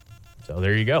 Okay. So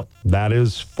there you go. That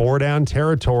is 4 down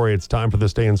territory. It's time for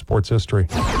this day in sports history.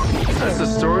 That's the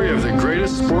story of the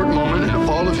greatest sport moment in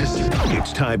all of history.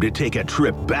 It's time to take a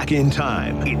trip back in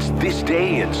time. It's this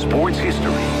day in sports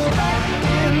history.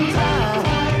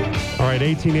 All right,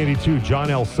 1882,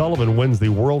 John L. Sullivan wins the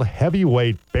World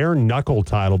Heavyweight Bare Knuckle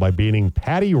title by beating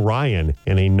Patty Ryan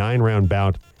in a 9-round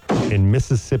bout in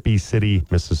Mississippi City,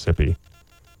 Mississippi.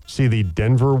 See the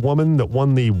Denver woman that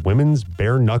won the women's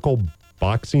bare knuckle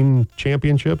boxing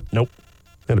championship? Nope.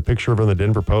 Had a picture of her in the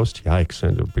Denver Post. Yikes.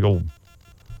 And a big old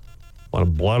lot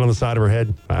of blood on the side of her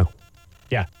head. Wow.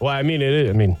 Yeah. Well,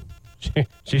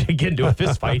 she did get into a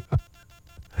fist fight.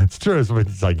 It's true. It's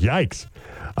like, yikes.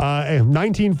 In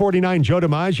 1949, Joe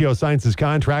DiMaggio signs his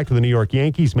contract with the New York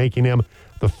Yankees, making him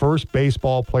the first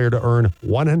baseball player to earn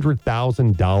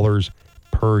 $100,000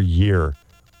 per year.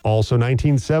 Also,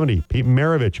 1970, Pete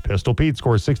Maravich, Pistol Pete,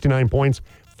 scores 69 points,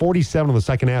 47 in the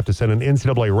second half to set an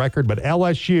NCAA record, but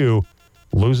LSU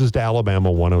loses to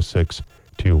Alabama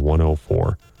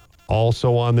 106-104.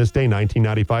 Also on this day,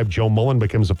 1995, Joe Mullen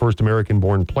becomes the first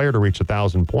American-born player to reach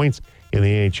 1,000 points in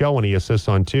the NHL when he assists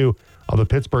on 2 of the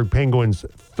Pittsburgh Penguins'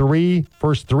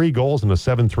 first 3 goals in a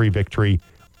 7-3 victory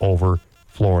over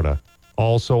Florida.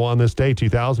 Also on this day,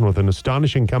 2000, with an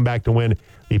astonishing comeback to win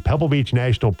the Pebble Beach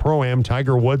National Pro-Am,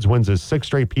 Tiger Woods wins his 6th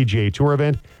straight PGA Tour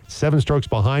event. 7 strokes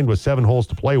behind with 7 holes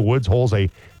to play. Woods holes a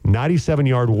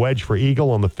 97-yard wedge for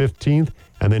eagle on the 15th,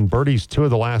 and then birdies 2 of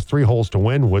the last 3 holes to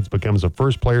win. Woods becomes the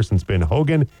first player since Ben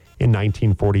Hogan in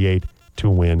 1948 to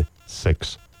win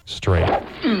 6 straight.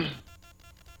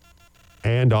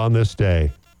 And on this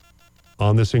day,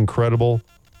 on this incredible,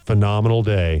 phenomenal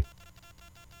day,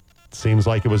 it seems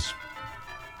like it was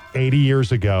 80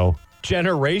 years ago.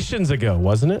 Generations ago,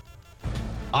 wasn't it?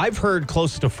 I've heard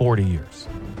close to 40 years.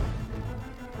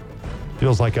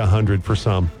 Feels like 100 for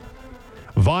some.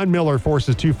 Von Miller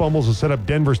forces 2 fumbles to set up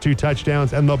Denver's 2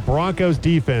 touchdowns, and the Broncos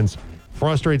defense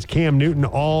frustrates Cam Newton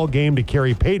all game to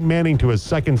carry Peyton Manning to his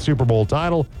 2nd Super Bowl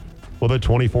title with a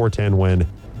 24-10 win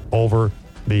over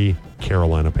the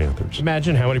Carolina Panthers.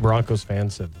 Imagine how many Broncos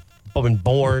fans have been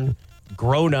born,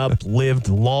 grown up, lived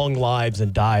long lives,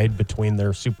 and died between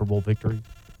their Super Bowl victories.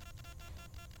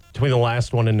 Between the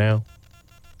last one and now.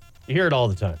 You hear it all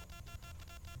the time.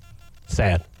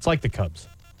 Sad. It's like the Cubs.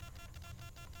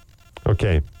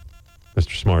 Okay,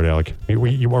 Mr. Smart Alec. Are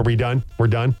we done? We're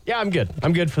done? Yeah, I'm good.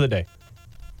 I'm good for the day.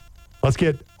 Let's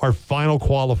get our final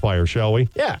qualifier, shall we?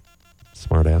 Yeah.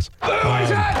 Smart ass.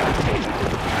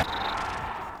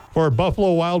 For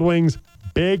Buffalo Wild Wings,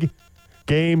 big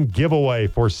game giveaway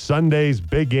for Sunday's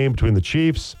big game between the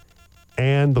Chiefs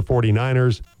and the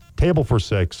 49ers. Table for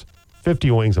 6,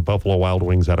 50 wings at Buffalo Wild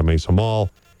Wings out of Mesa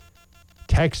Mall.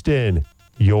 Text in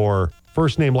your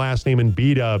first name, last name, and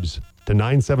B-dubs to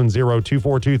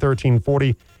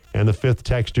 970-242-1340. And the 5th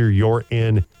texter, you're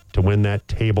in to win that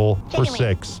table for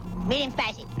 6. Medium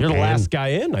spicy. You're the last guy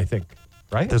in, I think,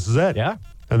 right? This is it. Yeah.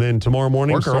 And then tomorrow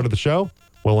morning, start of the show,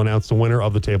 we'll announce the winner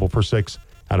of the table for 6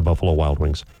 out of Buffalo Wild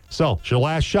Wings. So, it's your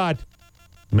last shot.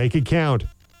 Make it count.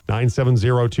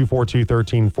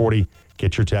 970-242-1340.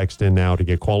 Get your text in now to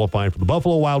get qualified for the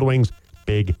Buffalo Wild Wings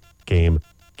big game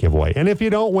giveaway. And if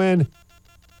you don't win,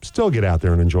 still get out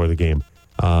there and enjoy the game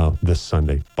this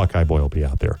Sunday. Buckeye Boy will be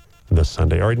out there this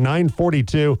Sunday. All right,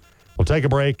 9:42. We'll take a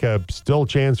break. Still a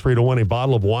chance for you to win a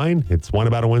bottle of wine. It's Wine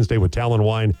About a Wednesday with Talon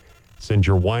Wine. Send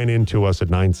your wine in to us at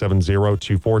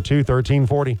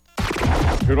 970-242-1340.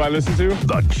 Who do I listen to?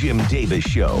 The Jim Davis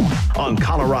Show on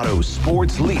Colorado's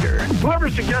sports leader. Whoever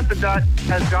suggested that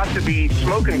has got to be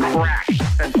smoking crack,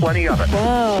 and plenty of it.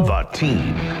 Whoa. The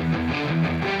Team.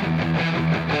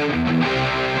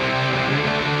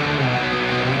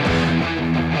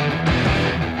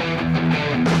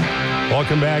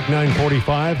 Welcome back,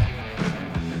 9:45.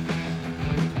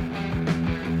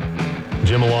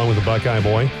 Jim along with the Buckeye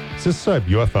Boy. Is this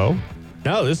UFO?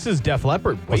 No, this is Def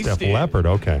Leppard. Oh, Def Leppard,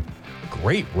 okay.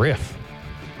 Great riff.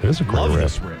 It is a great Love riff.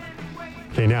 this riff.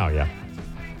 Okay, now, yeah.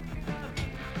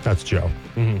 That's Joe.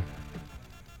 Mm-hmm.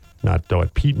 Not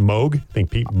Pete Moog. I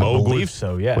think Pete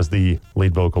Moog was the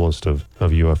lead vocalist of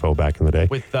UFO back in the day.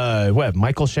 With,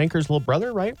 Michael Schenker's little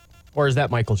brother, right? Or is that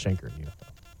Michael Schenker in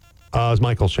UFO? It's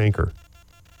Michael Schenker.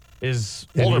 His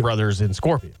older brother's in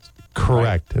Scorpions.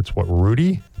 Correct. Right? It's what,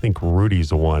 Rudy? I think Rudy's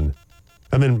the one.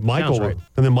 And then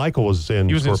Michael was in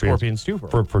He was Scorpions, in Scorpions too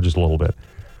for just a little bit.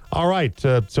 All right.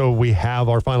 So we have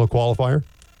our final qualifier?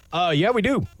 Yeah, we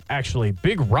do. Actually,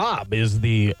 Big Rob is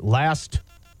the last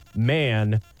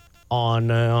man on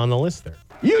the list there.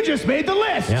 You just made the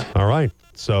list. Yeah. All right.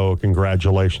 So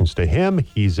congratulations to him.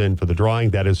 He's in for the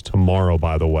drawing. That is tomorrow,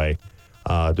 by the way,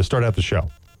 to start out the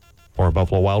show for our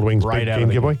Buffalo Wild Wings big game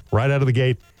giveaway. Right out of the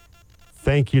gate.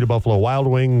 Thank you to Buffalo Wild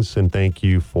Wings, and thank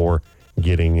you for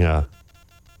getting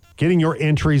your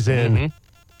entries in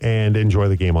and enjoy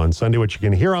the game on Sunday, which you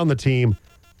can hear on the team.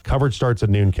 Coverage starts at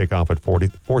noon, kickoff at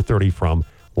 4:30 from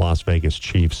Las Vegas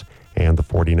Chiefs and the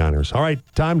 49ers. All right,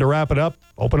 time to wrap it up.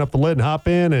 Open up the lid and hop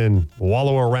in and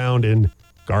wallow around in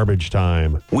garbage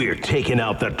time. We're taking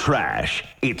out the trash.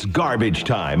 It's garbage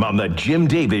time on the Jim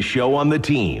Davis Show on the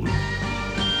Team.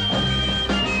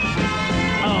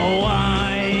 Oh,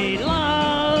 I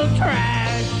love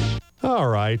trash. All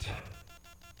right.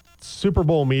 Super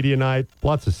Bowl media night.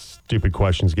 Lots of stupid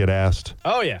questions get asked.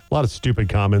 Oh, yeah. A lot of stupid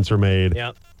comments are made.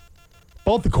 Yeah.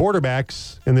 Both the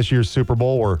quarterbacks in this year's Super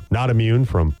Bowl were not immune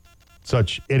from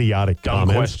such idiotic Dumb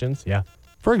comments. questions, yeah.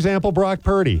 For example, Brock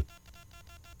Purdy.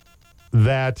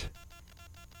 That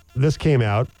this came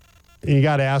out, and he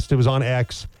got asked, it was on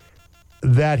X,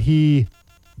 that he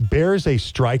bears a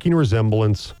striking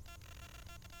resemblance,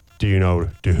 do you know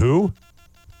to who?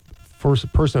 For a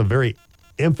person of very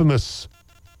infamous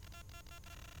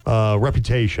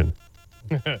reputation.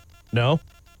 No?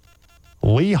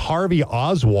 Lee Harvey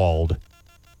Oswald.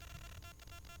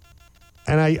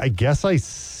 And I guess I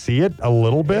see it a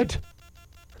little bit.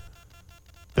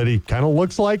 That he kind of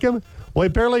looks like him. Well,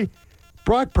 apparently,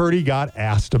 Brock Purdy got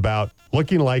asked about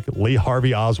looking like Lee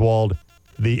Harvey Oswald,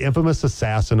 the infamous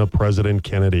assassin of President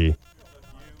Kennedy. You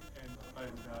and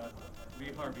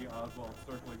Lee Harvey Oswald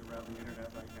circling around the internet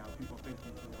right now. People think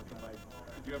he's looking like.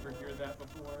 Did you ever hear that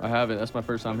before? I haven't. That's my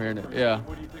first time hearing it. Yeah.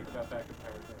 What do you think about that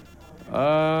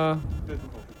comparison?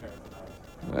 Physical comparison.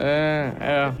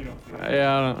 I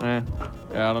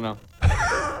don't know.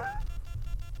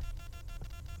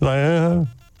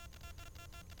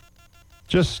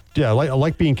 I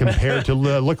like being compared to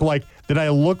look like. Did I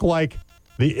look like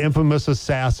the infamous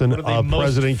assassin of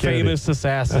President Kennedy? Famous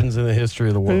assassins in the history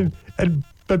of the world.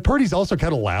 But Purdy's also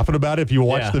kind of laughing about it. If you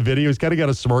watch the video, he's kind of got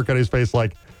a smirk on his face,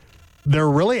 like they're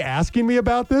really asking me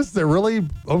about this. They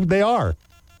are.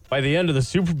 By the end of the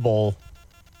Super Bowl,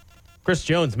 Chris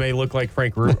Jones may look like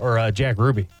Jack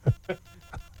Ruby.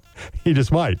 He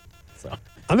just might. So.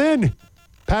 And then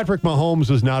Patrick Mahomes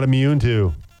was not immune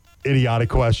to idiotic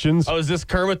questions. Oh, is this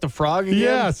Kermit the Frog again?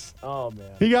 Yes. Oh,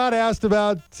 man. He got asked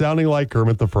about sounding like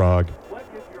Kermit the Frog. What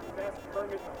is your best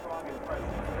Kermit the Frog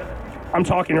impression? I'm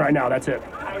talking right now. That's it.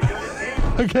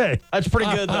 Okay. That's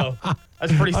pretty good, though.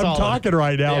 That's pretty solid. I'm talking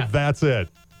right now. Yeah. That's it.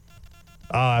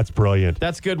 That's brilliant.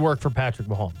 That's good work for Patrick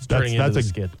Mahomes. Turning into the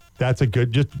skid. That's a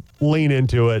good, just lean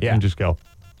into it and just go,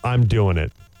 I'm doing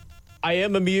it. I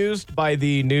am amused by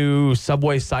the new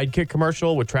Subway Sidekick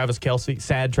commercial with Travis Kelce,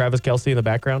 sad Travis Kelce in the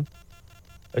background.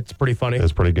 It's pretty funny.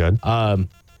 It's pretty good.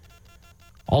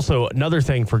 Also, another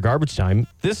thing for garbage time,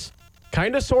 this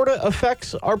kind of sort of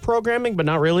affects our programming, but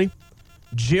not really.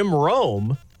 Jim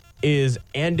Rome is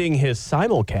ending his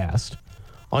simulcast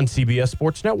on CBS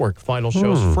Sports Network. Final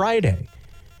show's Friday.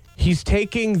 He's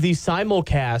taking the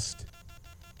simulcast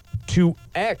to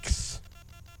X,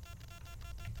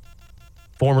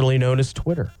 formerly known as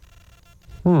Twitter.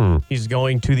 He's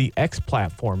going to the X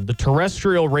platform. The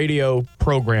terrestrial radio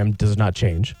program does not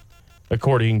change,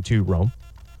 according to Rome.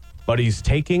 But he's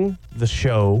taking the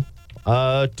show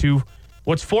to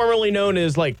What's formerly known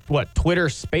as Twitter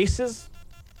Spaces?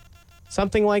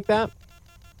 Something like that?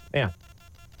 Yeah.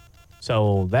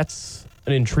 So that's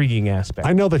an intriguing aspect.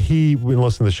 I know that when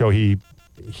listening to the show,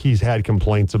 he's had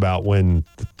complaints about when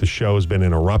the show's been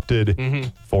interrupted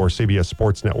for CBS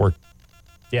Sports Network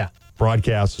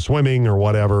broadcasts of swimming or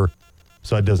whatever.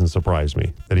 So it doesn't surprise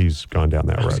me that he's gone down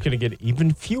that road. He's going to get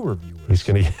even fewer viewers. He's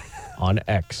going to on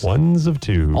X. Ones of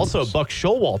twos. Also, Buck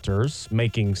Showalter's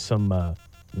making some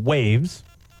waves,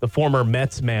 the former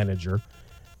Mets manager.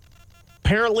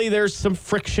 Apparently, there's some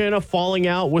friction of falling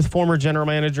out with former general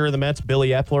manager of the Mets, Billy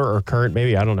Epler, or current,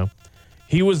 maybe, I don't know.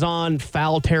 He was on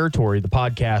Foul Territory, the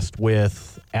podcast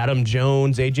with Adam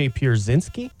Jones, AJ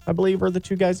Pierzynski, I believe, are the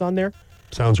two guys on there.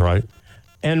 Sounds right.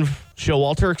 And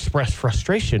Showalter expressed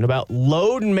frustration about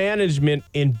load management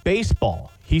in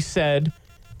baseball. He said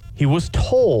he was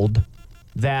told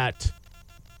that,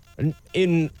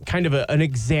 in kind of an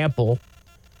example,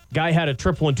 guy had a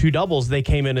triple and two doubles. They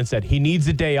came in and said he needs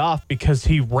a day off because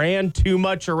he ran too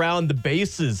much around the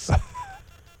bases.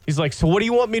 He's like, so what do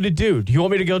you want me to do? Do you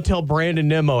want me to go tell Brandon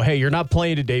Nimmo, hey, you're not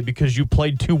playing today because you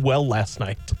played too well last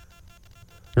night?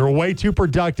 You're way too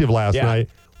productive last night.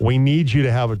 We need you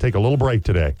to take a little break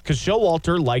today. Because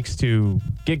Showalter likes to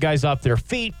get guys off their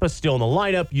feet, but still in the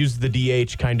lineup, use the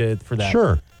DH kind of for that.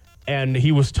 Sure. And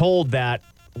he was told that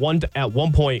at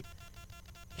one point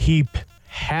he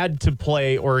had to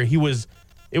play, or it was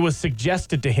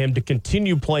suggested to him to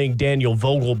continue playing Daniel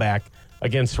Vogelback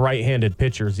against right-handed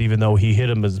pitchers, even though he hit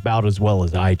him about as well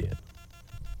as I did.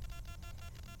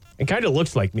 It kind of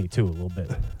looks like me, too, a little bit.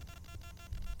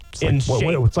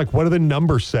 It's like, what do the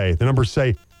numbers say? The numbers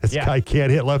say, this guy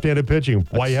can't hit left-handed pitching.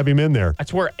 Why you have him in there?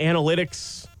 That's where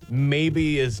analytics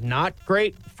maybe is not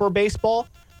great for baseball.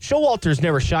 Showalter's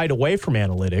never shied away from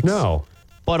analytics. No.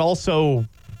 But also,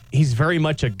 he's very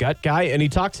much a gut guy, and he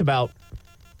talks about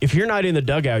if you're not in the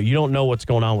dugout, you don't know what's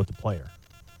going on with the player.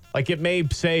 Like, it may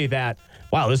say that,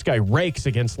 wow, this guy rakes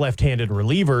against left-handed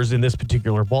relievers in this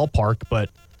particular ballpark,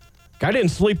 but guy didn't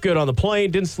sleep good on the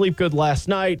plane, didn't sleep good last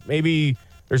night. Maybe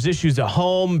there's issues at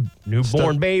home,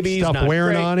 newborn babies, stuff not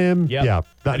wearing great. on him. Yep. Yeah,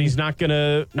 and he's not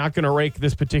gonna rake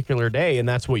this particular day, and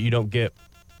that's what you don't get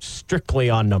strictly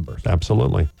on numbers.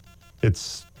 Absolutely,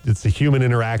 it's the human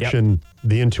interaction,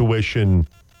 the intuition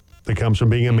that comes from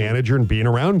being a manager and being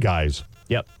around guys.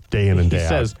 Yep, day in and day out. He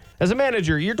says, as a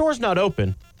manager, your door's not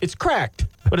open. It's cracked,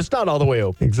 but it's not all the way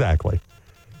open. Exactly.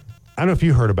 I don't know if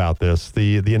you heard about this.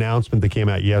 The announcement that came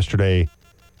out yesterday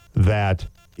that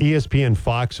ESPN,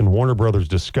 Fox, and Warner Brothers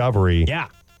Discovery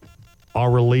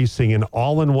are releasing an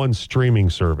all-in-one streaming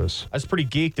service. I was pretty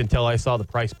geeked until I saw the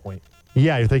price point.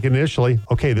 Yeah, you're thinking initially,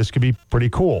 okay, this could be pretty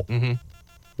cool. Mm-hmm.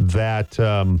 That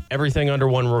everything under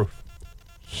one roof.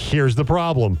 Here's the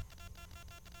problem.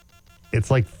 It's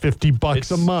like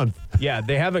 $50 a month. Yeah,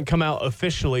 they haven't come out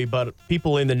officially, but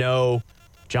people in the know,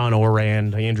 John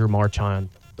Oran, Andrew Marchand,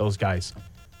 those guys,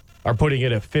 are putting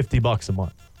it at $50 a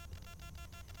month.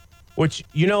 Which,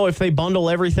 if they bundle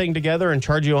everything together and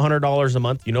charge you $100 a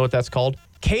month, you know what that's called?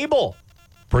 Cable.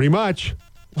 Pretty much.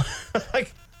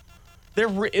 Like, they're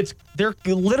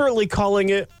literally calling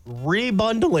it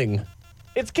rebundling.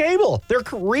 It's cable. They're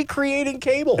recreating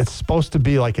cable. It's supposed to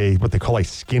be like what they call a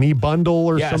skinny bundle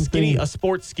or something. A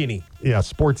sports skinny. Yeah,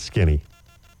 sports skinny.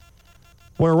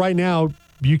 Where right now,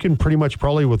 you can pretty much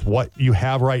probably with what you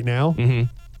have right now, you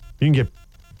can get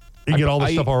all the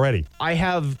stuff already. I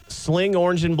have Sling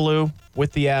Orange and Blue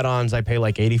with the add-ons. I pay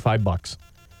like $85.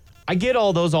 I get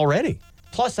all those already.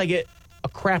 Plus, I get a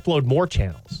crap load more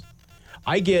channels.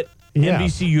 I get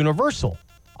NBC Universal.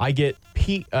 I get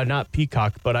not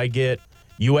Peacock, but I get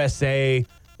USA.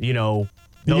 You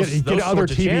get other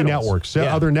TV networks.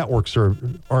 Yeah. Other networks are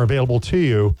available to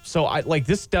you. So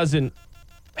this doesn't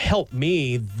help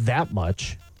me that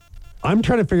much. I'm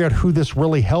trying to figure out who this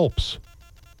really helps.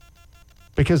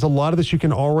 Because a lot of this you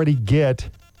can already get.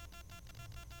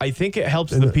 I think it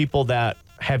helps the people that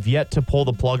have yet to pull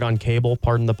the plug on cable,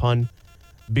 pardon the pun,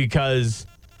 because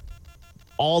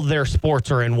all their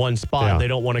sports are in one spot. Yeah. They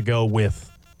don't want to go with,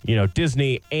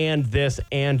 Disney and this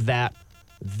and that.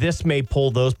 This may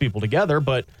pull those people together,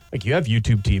 but you have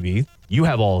YouTube TV. You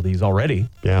have all of these already.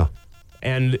 Yeah.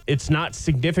 And it's not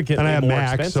significantly more expensive. And I have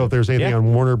Max, expensive. so if there's anything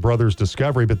on Warner Brothers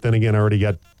Discovery, but then again, I already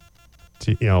got,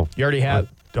 you already have...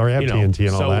 I already have TNT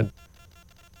and all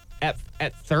that.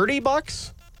 At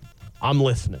 $30, I'm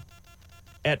listening.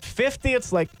 At $50,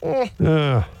 it's like,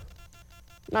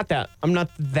 not that. I'm not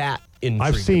that intrigued.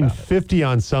 I've seen about $50 it.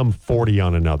 on some, $40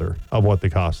 on another of what the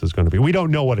cost is going to be. We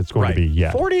don't know what it's going to be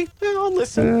yet. $40? I'll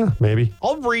listen. Maybe.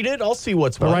 I'll read it. I'll see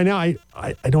what's what. But right now, I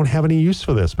don't have any use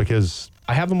for this because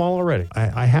I have them all already.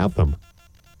 I have them.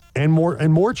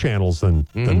 and more channels than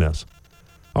this.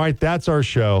 All right, that's our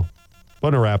show.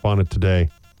 Putting a wrap on it today.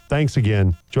 Thanks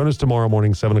again. Join us tomorrow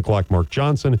morning, 7 o'clock. Mark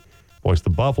Johnson, voice of the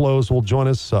Buffaloes, will join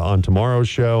us on tomorrow's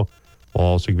show. We'll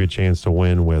also give you a chance to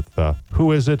win with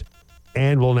Who Is It?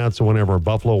 And we'll announce the winner of our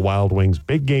Buffalo Wild Wings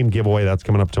big game giveaway. That's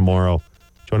coming up tomorrow.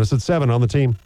 Join us at 7 on the team.